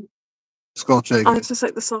either. Scotch eggs. I just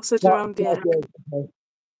like the sausage around the egg.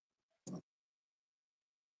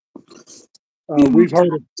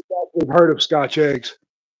 We've heard of Scotch eggs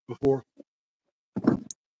before.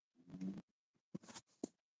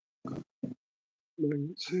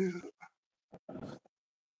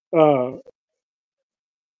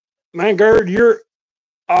 Man, Gerd, you're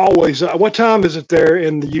always. What time is it there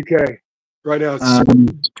in the UK right now? I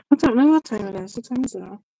don't know what time it is. What time is it?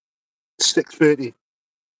 6:30.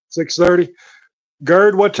 6:30.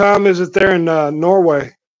 Gerd, what time is it there in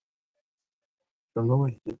Norway?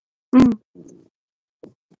 Norway.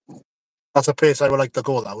 That's a place I would like to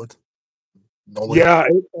go. That would. Norway. Yeah,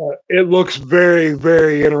 it looks very,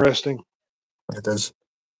 very interesting. It is.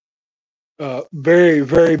 Very,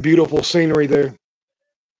 very beautiful scenery there.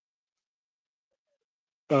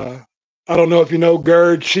 I don't know if you know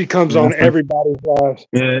Gerd. She comes on everybody's lives.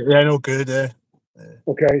 Yeah, I know Gerd. Yeah.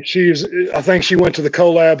 Okay, I think she went to the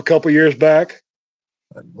collab a couple years back.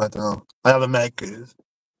 I don't know. I haven't met Gerd.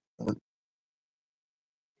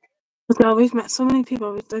 No, we've met so many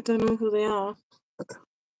people. I don't know who they are.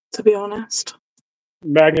 To be honest.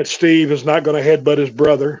 Magnet Steve is not going to headbutt his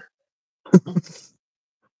brother.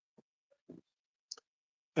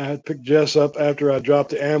 I had picked Jess up after I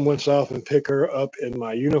dropped the ambulance off and pick her up in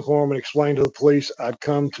my uniform and explain to the police I'd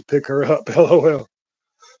come to pick her up. LOL.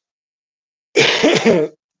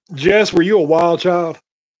 Jess, were you a wild child?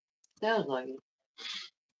 Sounds like it.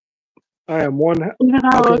 I am one. Even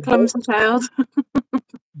our clumsy child.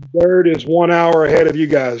 Bird is 1 hour ahead of you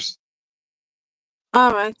guys.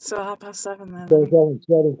 All right, so 7:30 then.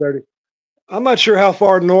 7:30. I'm not sure how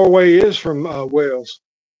far Norway is from Wales.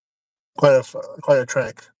 Quite a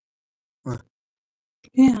trek.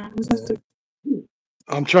 Yeah.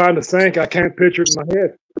 I'm trying to think. I can't picture it in my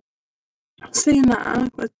head. Seeing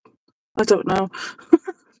that, but I don't know.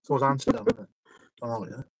 So it's Amsterdam. Oh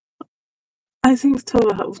yeah. I think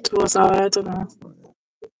towards our, I don't know.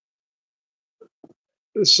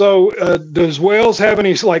 So, does Wales have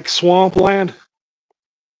any like swampland?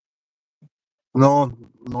 No,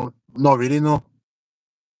 Not really, no.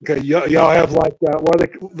 Okay, y'all have like what are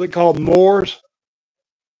they called, moors?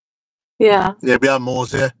 Yeah. Yeah, we have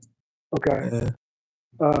moors here. Okay.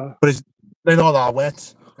 But they're not that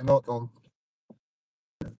wet. They're not done.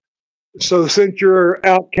 So since you're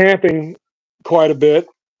out camping quite a bit,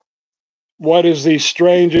 what is the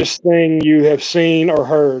strangest thing you have seen or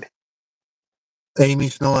heard? Amy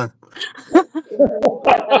snoring.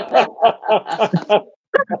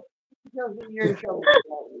 You're in trouble.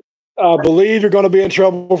 I believe you're going to be in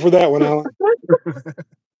trouble for that one, Alan.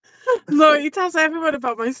 No, he tells everyone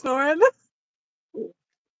about my snoring.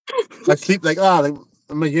 I sleep like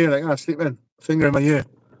in my ear, like I sleep in finger in my ear.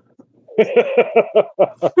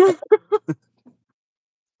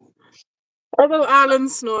 Although Alan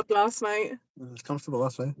snored last night. It's comfortable,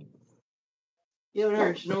 that's right. You haven't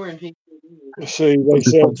heard snoring people. See, they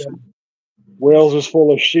said Wales is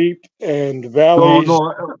full of sheep and valleys.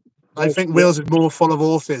 No, I think Wales is more full of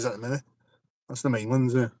horses at the minute. That's the main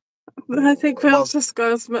ones, yeah. I think Wales just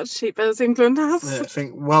got as much sheep as England has. Yeah, I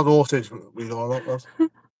think wild horses we got a lot of.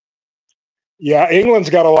 Yeah, England's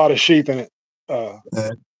got a lot of sheep in it. Yeah.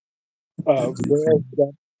 Wales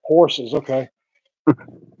got horses, okay.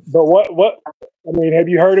 But what? I mean, have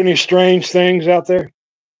you heard any strange things out there?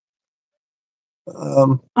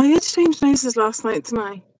 I had strange noises last night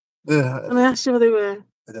tonight. Yeah. And I asked you what they were.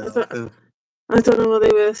 I don't know what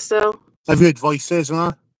they were still. I've heard voices,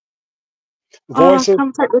 huh? Voices?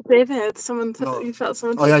 Contact with David. You felt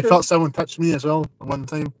someone touch I felt someone touch me as well at one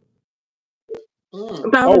time.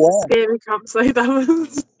 That was a scary campsite, that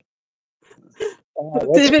was.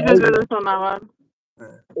 David was with us on that one.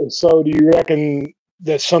 So do you reckon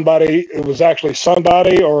that it was actually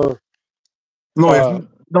somebody, or? No,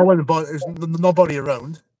 there's nobody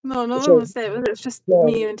around. No, no one was there. It was just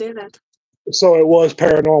me and David. So it was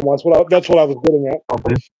paranormal. That's what I was getting at.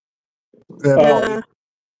 Yeah.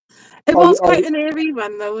 It was quite an eerie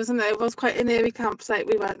one, though, wasn't it? It was quite an eerie campsite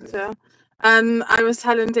we went to. And I was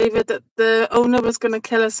telling David that the owner was going to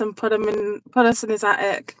kill us and put us in his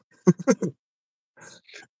attic.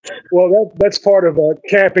 Well, that's part of a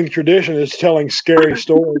camping tradition, is telling scary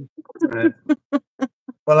stories.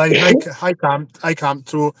 Well, I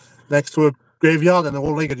camped next to a graveyard, and the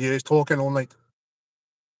whole night is talking all night.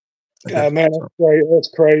 Man, that's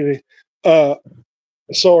crazy.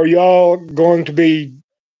 So are y'all going to be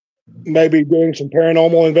maybe doing some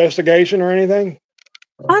paranormal investigation or anything?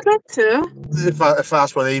 I'd like to. If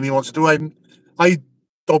that's what Amy wants to do, I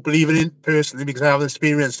don't believe in it personally because I haven't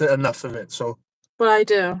experienced enough of it. So, but I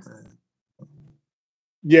do.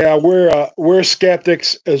 Yeah, we're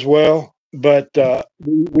skeptics as well, but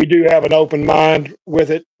we do have an open mind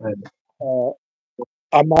with it.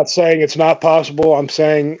 I'm not saying it's not possible. I'm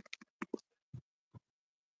saying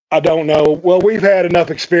I don't know. Well, we've had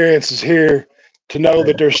enough experiences here to know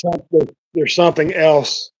that there's something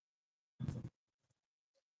else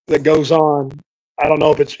that goes on. I don't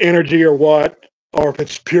know if it's energy or what, or if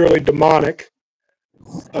it's purely demonic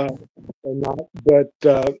or not. But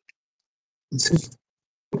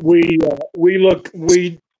we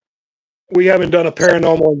haven't done a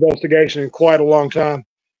paranormal investigation in quite a long time.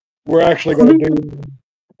 We're actually going to do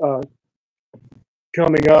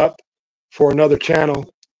coming up for another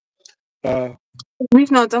channel.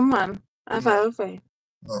 We've not done one, have we?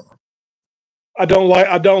 I don't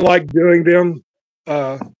like doing them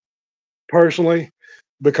personally,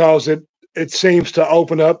 because it seems to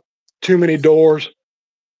open up too many doors.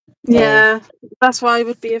 Yeah, that's why I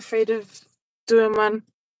would be afraid of doing one.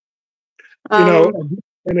 And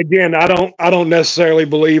again, I don't necessarily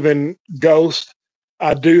believe in ghosts.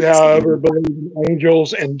 I do, however, believe in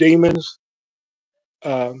angels and demons.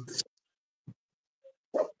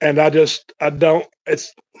 And I don't.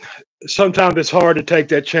 Sometimes it's hard to take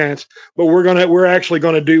that chance. But we're actually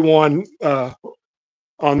gonna do one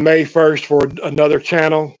on May 1st for another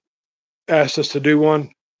channel. Asked us to do one.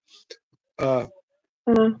 That'd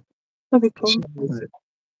be cool. So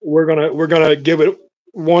we're gonna give it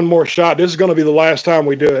one more shot. This is gonna be the last time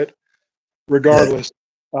we do it, regardless.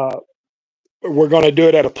 We're gonna do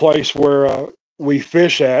it at a place where we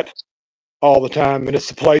fish at all the time, and it's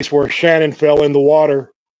the place where Shannon fell in the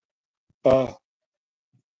water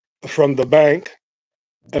from the bank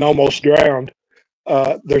and almost drowned.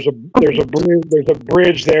 There's a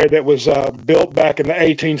bridge there that was built back in the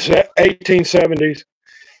 1870s,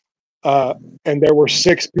 and there were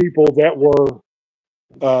 6 people that were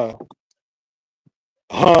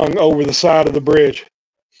hung over the side of the bridge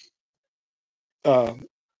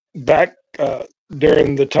back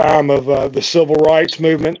during the time of the civil rights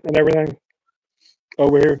movement and everything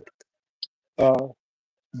over here.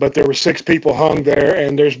 But there were 6 people hung there,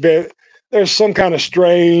 and there's been there's some kind of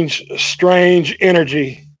strange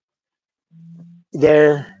energy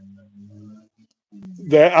there.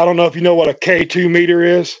 That I don't know if you know what a K2 meter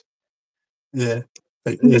is. Yeah,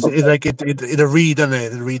 it's like it'll read, doesn't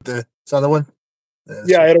it? It'll read the other one.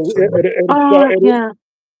 Yeah,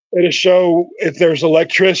 it'll show if there's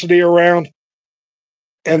electricity around,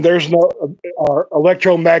 and there's no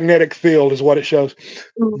electromagnetic field is what it shows.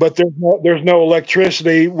 But there's no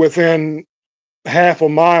electricity within half a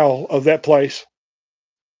mile of that place,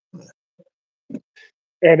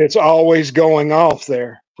 and it's always going off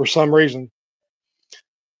there for some reason.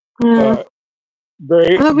 Yeah.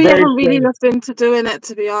 We haven't really looked into doing it,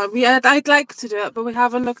 to be honest. I'd like to do it, but we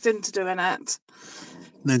haven't looked into doing it.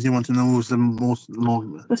 Then you want to know who's the most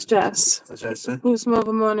long? That's Jess. Who's more of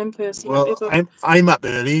a morning person? Well, I'm up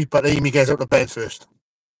early, but Amy gets out of bed first.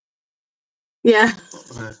 Yeah.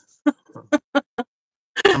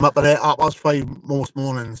 I'm up at 5:30 most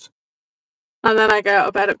mornings. And then I go out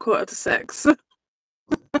of bed at 5:45.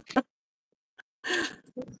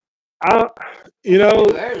 You know,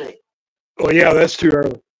 Too early. well, yeah, that's too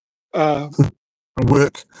early.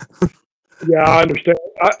 Work. Yeah, I understand.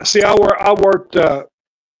 I worked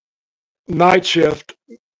night shift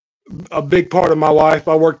a big part of my life.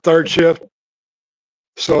 I worked third shift,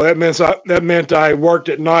 so that meant I worked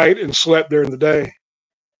at night and slept during the day.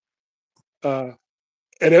 And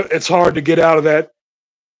it's hard to get out of that.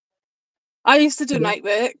 I used to do night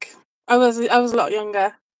work. I was a lot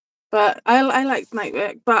younger, but I like night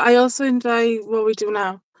work. But I also enjoy what we do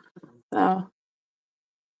now. So.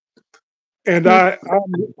 And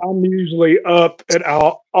I'm usually up at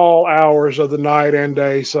all hours of the night and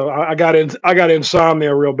day, so I got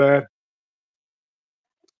insomnia real bad.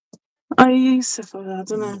 I used to for that,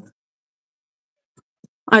 don't I?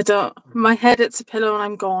 I don't. My head hits a pillow and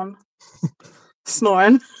I'm gone,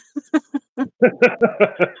 snoring.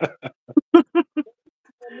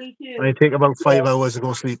 I take about 5 hours to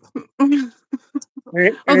go sleep.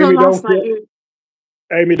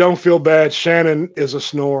 Amy, don't feel bad. Shannon is a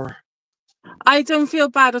snorer. I don't feel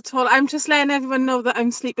bad at all. I'm just letting everyone know that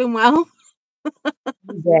I'm sleeping well.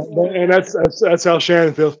 And that's how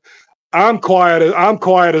Shannon feels. I'm quiet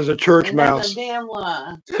as a church mouse. That's a damn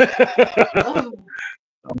lie.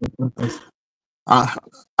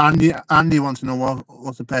 Andy wants to know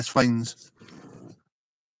what's the best finds.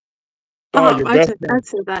 I'd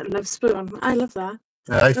say that love spoon. I love that.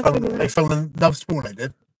 Yeah, I found a love spoon. I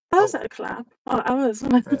did. That was a clap. Oh, I was.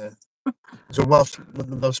 It's a Welsh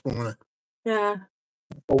love spoon, isn't it? Yeah.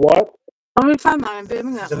 A what? Oh, we found that in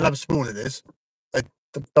Birmingham. It's a love spoon. It is. I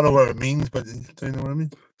don't know what it means, but do you know what I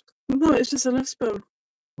mean? No, it's just a love spoon.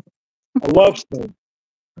 A love spoon.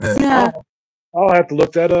 Yeah. I'll have to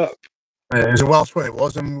look that up. It was a Welsh one. It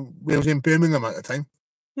was, and we was in Birmingham at the time.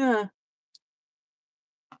 Yeah.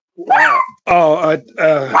 Oh,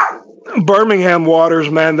 Birmingham waters,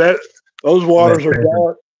 man. Those waters are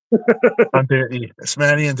dark. And dirty,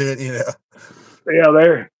 smelly and dirty.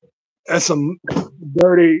 Yeah, that's some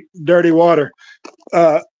dirty water.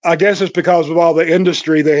 I guess it's because of all the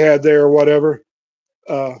industry they had there or whatever,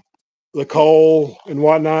 the coal and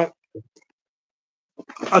whatnot.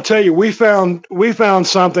 I'll tell you, we found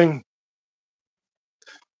something.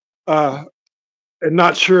 And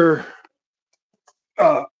not sure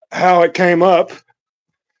how it came up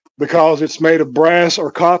because it's made of brass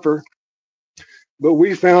or copper, but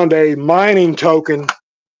we found a mining token.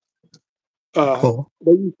 Cool.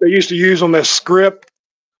 They used to use them as scrip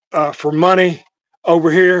for money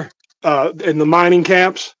over here in the mining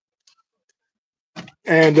camps,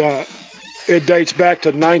 and it dates back to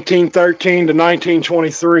 1913 to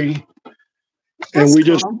 1923, and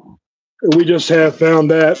we just have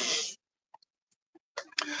found that.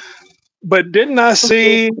 But didn't I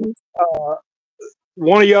see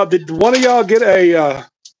one of y'all? Did one of y'all get a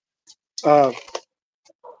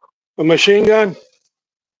machine gun?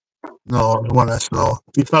 No, one less. No,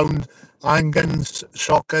 we found handguns,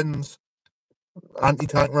 shotguns,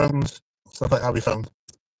 anti-tank rounds, stuff like that. We found.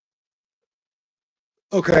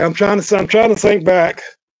 Okay, I'm trying to think back.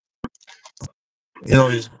 You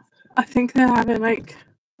know, I think they're having like,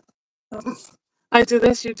 I do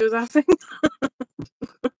this, you do that thing.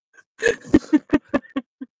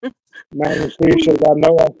 Man, Steve says, I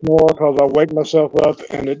know I snore because I wake myself up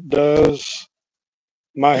and it does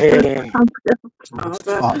my head in. I'm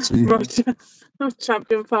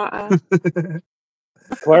champion farter.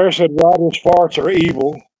 Claire said Roger's farts are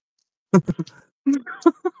evil.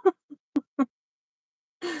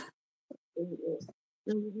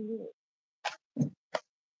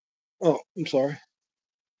 Oh, I'm sorry.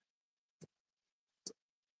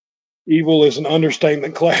 Evil is an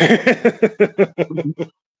understatement, Claire.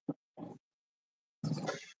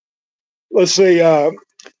 let's see.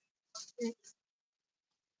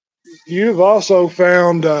 You've also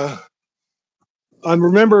found. I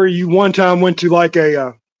remember you one time went to like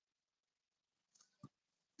a.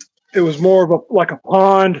 It was more of like a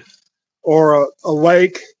pond or a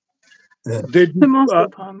lake. Yeah. Did The you? monster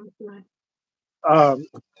pond.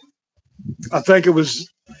 I think it was.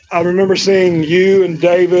 I remember seeing you and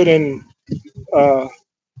David and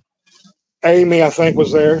Amy. I think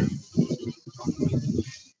was there,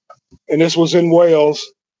 and this was in Wales.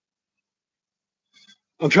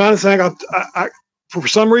 I'm trying to think. I for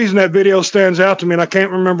some reason that video stands out to me, and I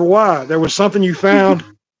can't remember why. There was something you found.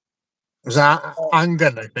 Was that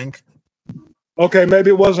handgun, I think? Okay,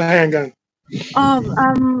 maybe it was a handgun. Mill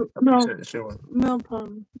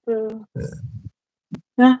pond.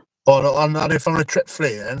 On they found a trip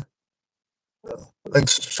free then. Like,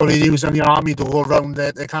 so they use on the army to go around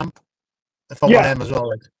their camp. I found one of them as well.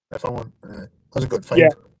 Like, I found one. That was a good find.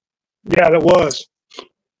 Yeah, that was.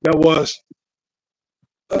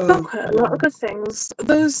 Okay, a lot of good things.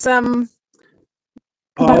 Those Paul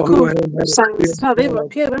Hougham signs. Oh, they were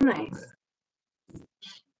up here, weren't they?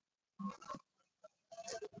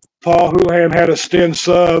 Paul Hougham had a Sten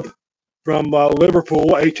sub from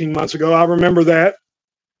Liverpool 18 months ago. I remember that.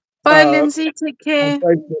 Bye, Lindsay. Take care. On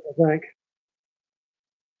Facebook, I think.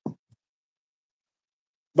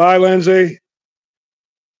 Bye, Lindsay.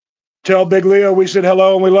 Tell Big Leo we said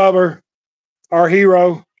hello and we love her. Our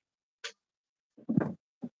hero.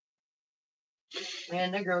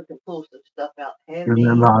 Man, that girl can pull some stuff out.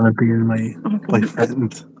 Remember Anna being my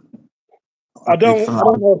friend. I don't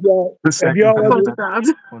know if y'all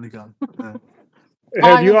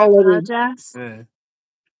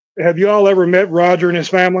have you all ever met Roger and his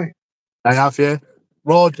family? I have, yeah.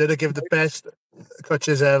 Roger, they give the best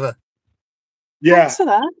crutches ever. Yeah. Thanks for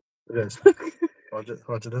that. It is. Roger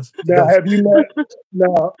does. Now, have you met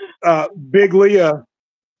Big Leah?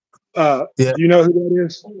 Do you know who that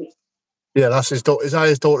is? Yeah, that's his daughter. Is that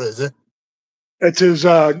his daughter, is it? It's his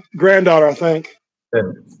granddaughter, I think.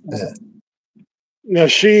 Yeah. Now,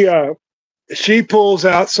 she pulls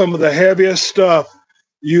out some of the heaviest stuff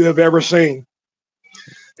you have ever seen.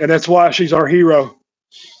 And that's why she's our hero.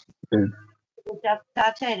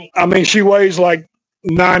 Titanic. I mean, she weighs like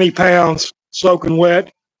 90 pounds soaking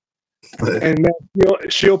wet. And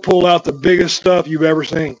she'll pull out the biggest stuff you've ever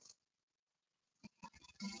seen.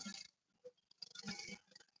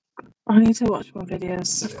 I need to watch more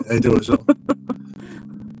videos. I do as well.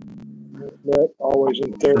 Always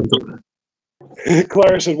in therapy.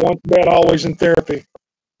 Claire said, once met, always in therapy.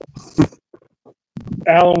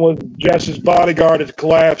 Alan was Jess's bodyguard at the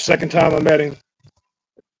collapse. Second time I met him.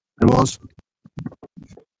 It was.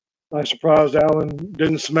 I'm surprised Alan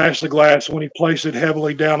didn't smash the glass when he placed it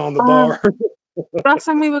heavily down on the bar. Last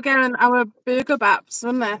time we were getting our burger baps,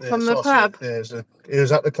 wasn't it, from the pub? Yeah, it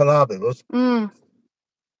was at the collab, it was.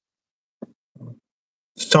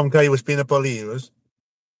 Some guy was being a bully, he was.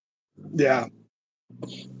 Yeah.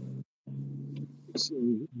 I'm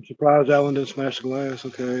surprised Alan didn't smash the glass.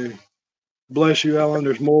 Okay. Bless you, Alan.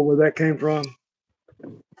 There's more where that came from.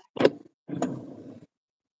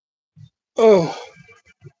 Oh,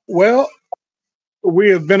 well, we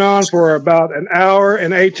have been on for about an hour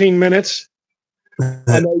and 18 minutes.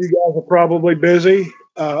 I know you guys are probably busy.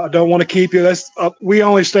 I don't want to keep you. We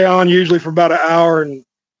only stay on usually for about an hour and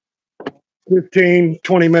 15,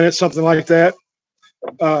 20 minutes, something like that.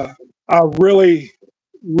 I really,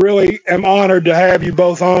 really am honored to have you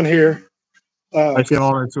both on here. I feel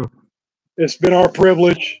honored too. It's been our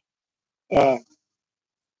privilege. I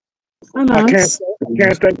can't thank you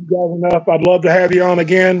guys enough. I'd love to have you on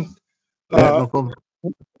again. No problem.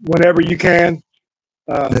 Whenever you can.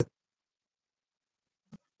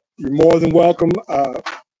 You're more than welcome.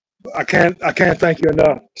 I can't thank you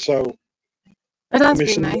enough. So it has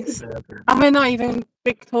been nice. And we're not even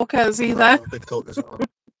big talkers either. Big talkers.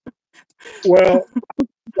 Well,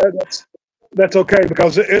 that's okay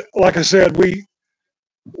because like I said,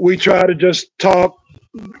 we try to just talk,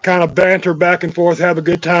 kind of banter back and forth, have a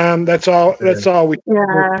good time. That's all. That's all we.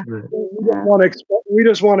 Yeah. We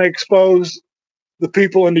just want to expose the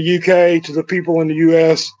people in the UK to the people in the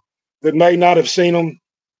US that may not have seen them.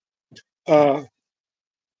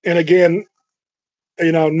 And again,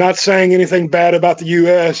 not saying anything bad about the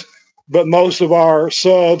US, but most of our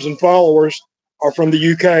subs and followers are from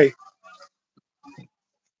the UK.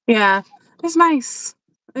 Yeah, it's nice.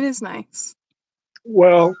 It is nice.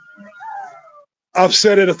 Well, I've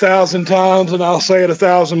said it 1,000 times and I'll say it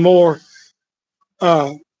 1,000 more.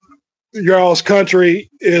 Y'all's country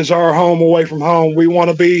is our home away from home. We want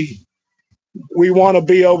to be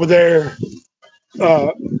over there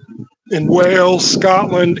in Wales,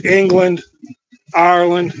 Scotland, England,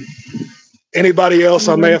 Ireland. Anybody else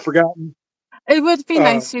I may have forgotten? It would be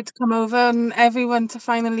nice for you to come over and everyone to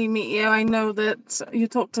finally meet you. I know that you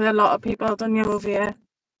talk to a lot of people, don't you, over here?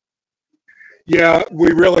 Yeah,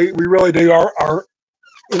 we really do. Our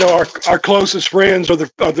our closest friends are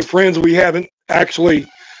the friends we haven't actually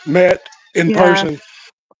met in person.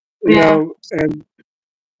 You know, and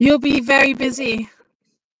you'll be very busy.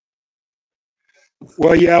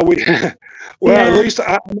 Well, yeah, at least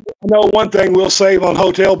I know one thing we'll save on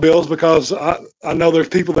hotel bills because I know there's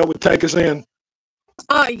people that would take us in.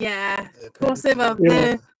 Oh yeah, of course they will.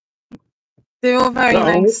 They're all very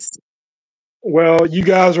nice. Well, you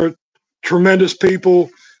guys are tremendous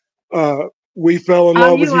people. We fell in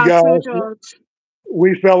love with you guys.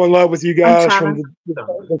 We fell in love with you guys from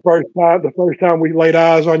the first time. The first time we laid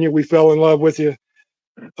eyes on you, we fell in love with you.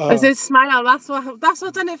 It's his smile. That's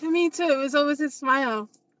what done it for me too. It was always his smile.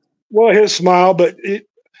 Well, his smile, but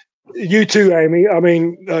you too, Amy. I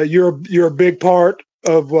mean, you're a big part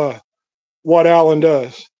of what Alan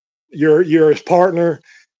does. You're his partner.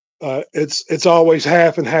 It's always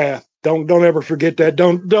half and half. Don't ever forget that.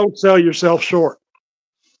 Don't sell yourself short.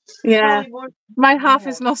 Yeah, my half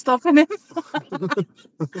is not stopping him.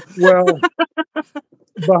 Well,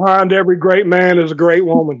 behind every great man is a great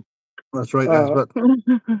woman. That's right. But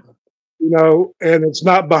you know, and it's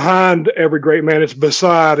not behind every great man; it's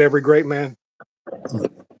beside every great man.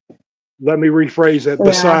 Let me rephrase that: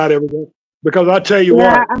 beside every great. Because I tell you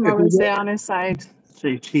what, I'm always there on his side.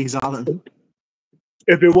 He's Alan.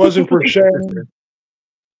 If it wasn't for Shannon,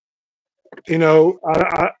 you know,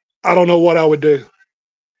 I don't know what I would do.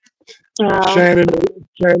 Shannon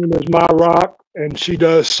is my rock, and she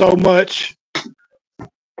does so much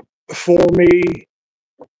for me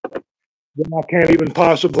that I can't even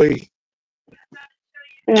possibly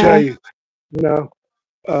tell you. You know,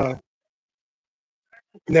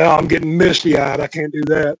 now I'm getting misty-eyed. I can't do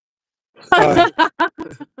that.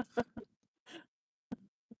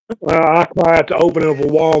 Well, I cry at the opening of a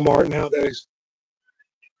Walmart nowadays.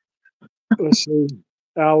 Let's see,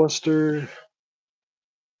 Alistair.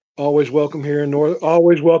 Always welcome here in North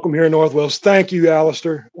Wales. Thank you,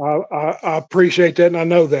 Alistair. I appreciate that, and I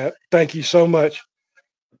know that. Thank you so much.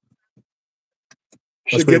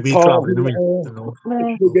 Should get Paul Houlihan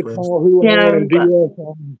and DS.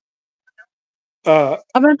 I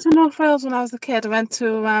went to North Wales when I was a kid. I went to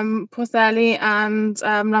Pwllheli and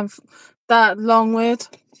that long word.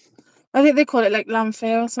 I think they call it like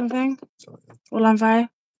Lanfair or something, or Lanfair,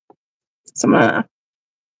 something like that.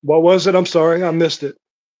 What was it? I'm sorry, I missed it.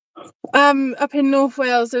 Up in North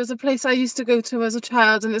Wales, there was a place I used to go to as a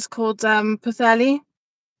child, and it's called Pwllheli,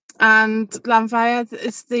 and Lanfair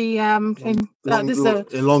is the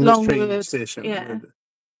long train word station. Yeah.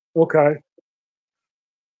 Okay.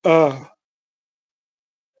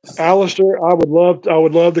 Alistair, I would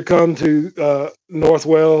love to come to North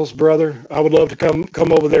Wales, brother. I would love to come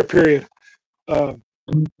over there. Period.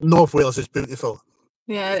 North Wales is beautiful.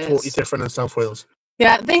 Yeah, it's totally different than South Wales.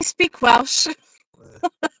 Yeah, they speak Welsh.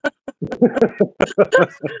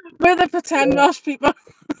 We're the pretend Welsh people.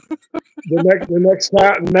 The next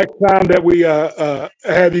time that we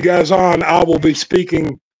have you guys on, I will be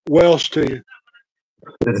speaking Welsh to you.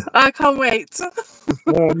 I can't wait.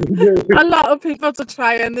 A lot of people to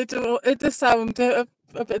try, and they do. It does sound a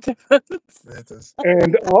bit different. It is.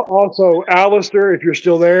 And also, Alistair, if you're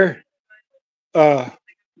still there, I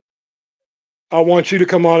want you to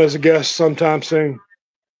come on as a guest sometime soon,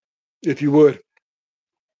 if you would.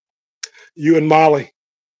 You and Molly.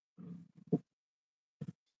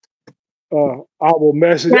 I will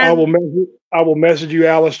message you,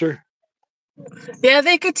 Alistair. Yeah,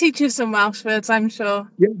 they could teach you some Welsh words, I'm sure.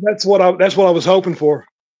 Yeah, that's what I was hoping for.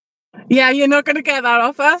 Yeah, you're not going to get that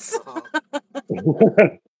off us.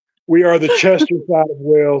 We are the Chester side of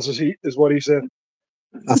Wales, is what he said.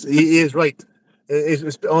 He is right.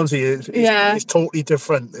 Honestly, it's totally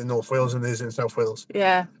different in North Wales than it is in South Wales.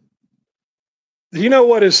 Yeah. You know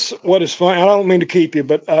what is funny? I don't mean to keep you,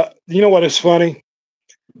 but you know what is funny?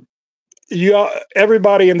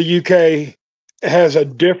 Everybody in the UK has a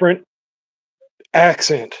different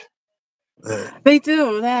accent. They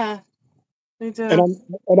do, yeah. They do.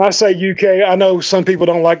 And I say UK. I know some people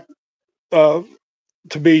don't like to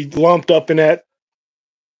be lumped up in that.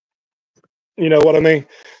 You know what I mean?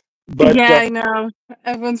 But yeah, I know.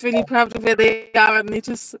 Everyone's really proud of where they are, and they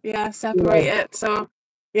just separate it. So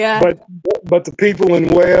yeah. But the people in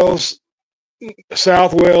Wales,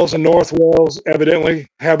 South Wales and North Wales, evidently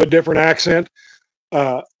have a different accent.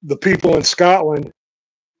 The people in Scotland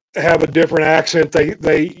have a different accent.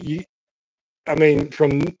 I mean,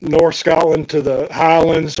 from North Scotland to the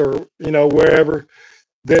Highlands, or wherever.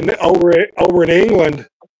 Then over in England,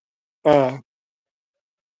 the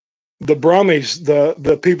Brummies,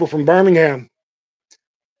 the people from Birmingham,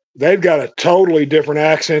 they've got a totally different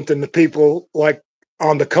accent than the people like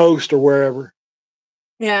on the coast or wherever.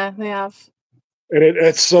 Yeah, they have. And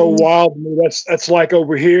it's so wild to me. That's like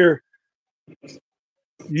over here.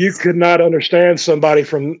 You could not understand somebody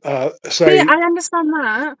from say. Yeah, I understand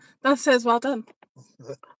that. That says well done.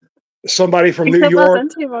 Somebody from New Well York. done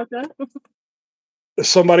to you, Roger.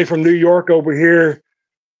 Somebody from New York over here,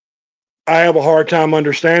 I have a hard time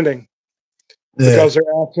understanding because their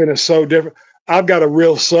accent is so different. I've got a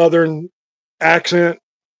real Southern accent,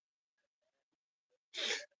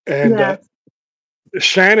 and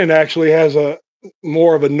Shannon actually has a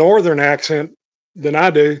more of a Northern accent than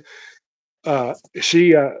I do.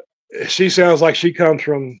 She sounds like she comes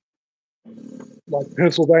from like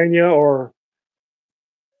Pennsylvania or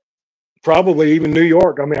probably even New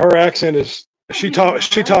York. I mean, her accent is she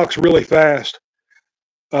talks really fast,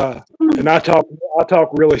 and I talk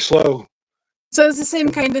really slow. So it's the same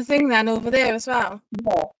kind of thing then over there as well.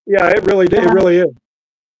 Yeah, it really is.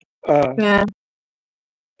 Yeah.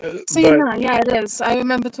 So yeah, it is. I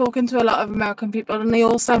remember talking to a lot of American people, and they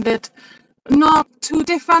all sounded not too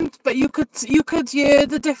different, but you could hear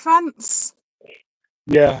the difference.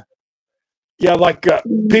 Yeah, like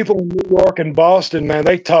people in New York and Boston, man,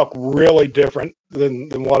 they talk really different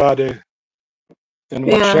than what I do, and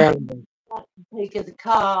what Shannon does. Take the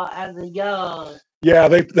car and the yard. Yeah,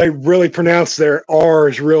 they really pronounce their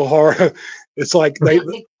R's real hard. It's like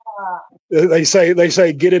they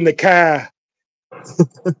say get in the car,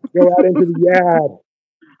 go out into the yard.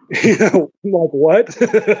 I'm like, what?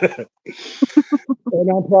 And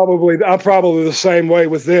I'm probably the same way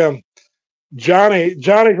with them. Johnny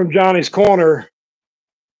from Johnny's Corner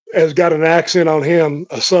has got an accent on him,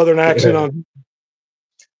 a Southern accent on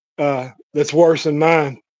him, that's worse than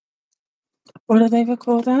mine. What are they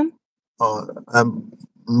recording?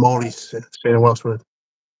 Molly's saying a Welsh word.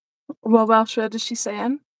 What Welsh word is she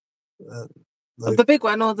saying? The big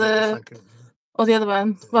one or the other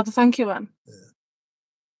one? Well, the thank you one. Yeah.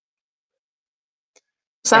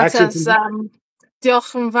 So that says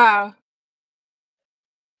diolch yn fawr.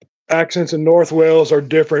 Accents in North Wales are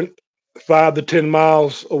different 5 to 10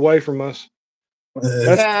 miles away from us.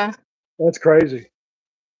 That's crazy.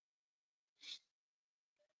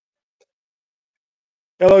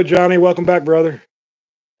 Hello, Johnny. Welcome back, brother.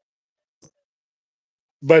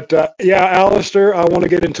 But Alistair, I want to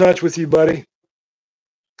get in touch with you, buddy.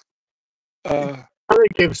 I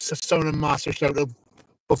give Stone and Master a shout out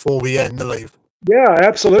before we end the live. Yeah,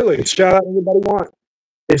 absolutely. Shout out anybody you want.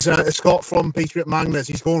 It's Scott from Patriot Magnets.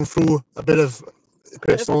 He's going through a bit of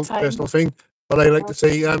personal thing, but I like to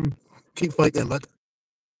say, keep fighting, bud.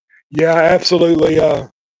 Yeah, absolutely.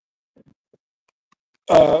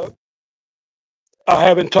 I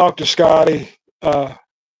haven't talked to Scotty, but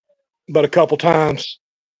a couple times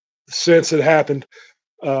since it happened.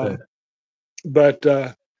 But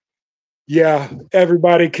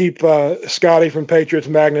everybody keep Scotty from Patriots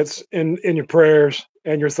Magnets in your prayers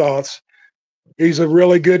and your thoughts. He's a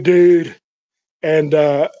really good dude, and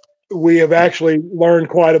we have actually learned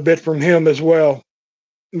quite a bit from him as well,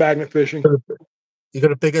 magnet fishing. You got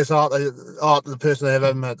the biggest art of the person I've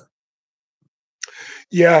ever met.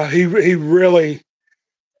 Yeah, he really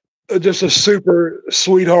just a super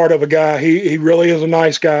sweetheart of a guy. He really is a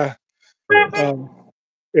nice guy, and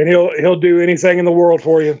he'll do anything in the world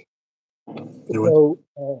for you. So,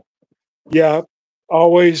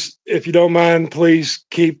 always, if you don't mind, please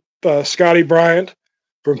keep Scotty Bryant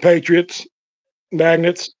from Patriots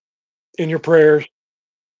Magnets in your prayers.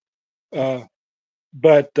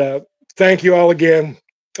 But thank you all again.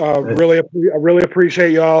 I really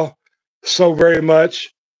appreciate y'all so very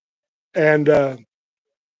much. And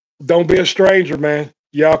don't be a stranger, man.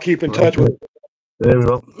 Y'all keep in touch with us. There we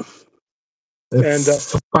go. And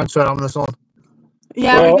thanks for having us on.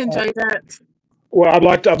 Yeah, we've enjoyed it. Well, I'd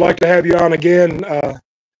like to have you on again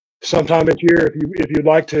sometime this year if you'd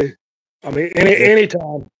like to. I mean,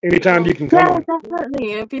 anytime you can come on. Yeah,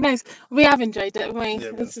 definitely. It'd be nice. We have enjoyed it, haven't we?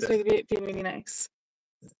 This has really been really nice.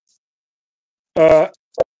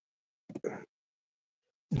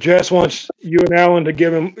 Jess wants you and Alan to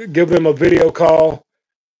give them a video call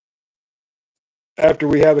after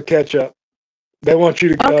we have a catch up. They want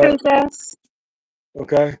you to. Okay, Jess.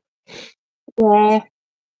 Okay. Yeah.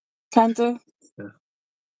 Can do. Yeah.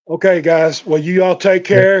 Okay, guys. Well, you all take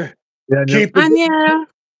care. Yeah. Keep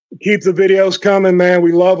the videos coming, man.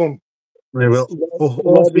 We love them. We will.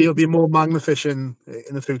 Hopefully, there'll be more magnet fishing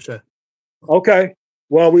in the future. Okay.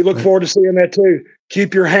 Well, we look forward to seeing that too.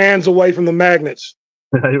 Keep your hands away from the magnets.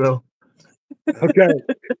 I will. Okay.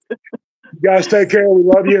 You guys take care. We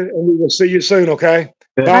love you, and we will see you soon. Okay.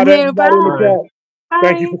 Yeah. Bye to Okay, everybody in the bye. chat.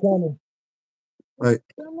 Thank you for coming. Right.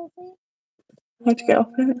 Where'd you go?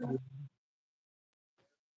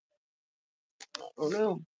 Oh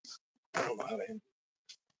no. I don't know how to end.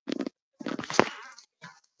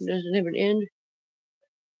 Does it have an end?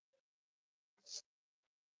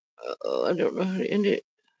 Oh, I don't know how to end it.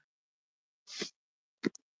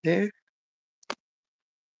 There.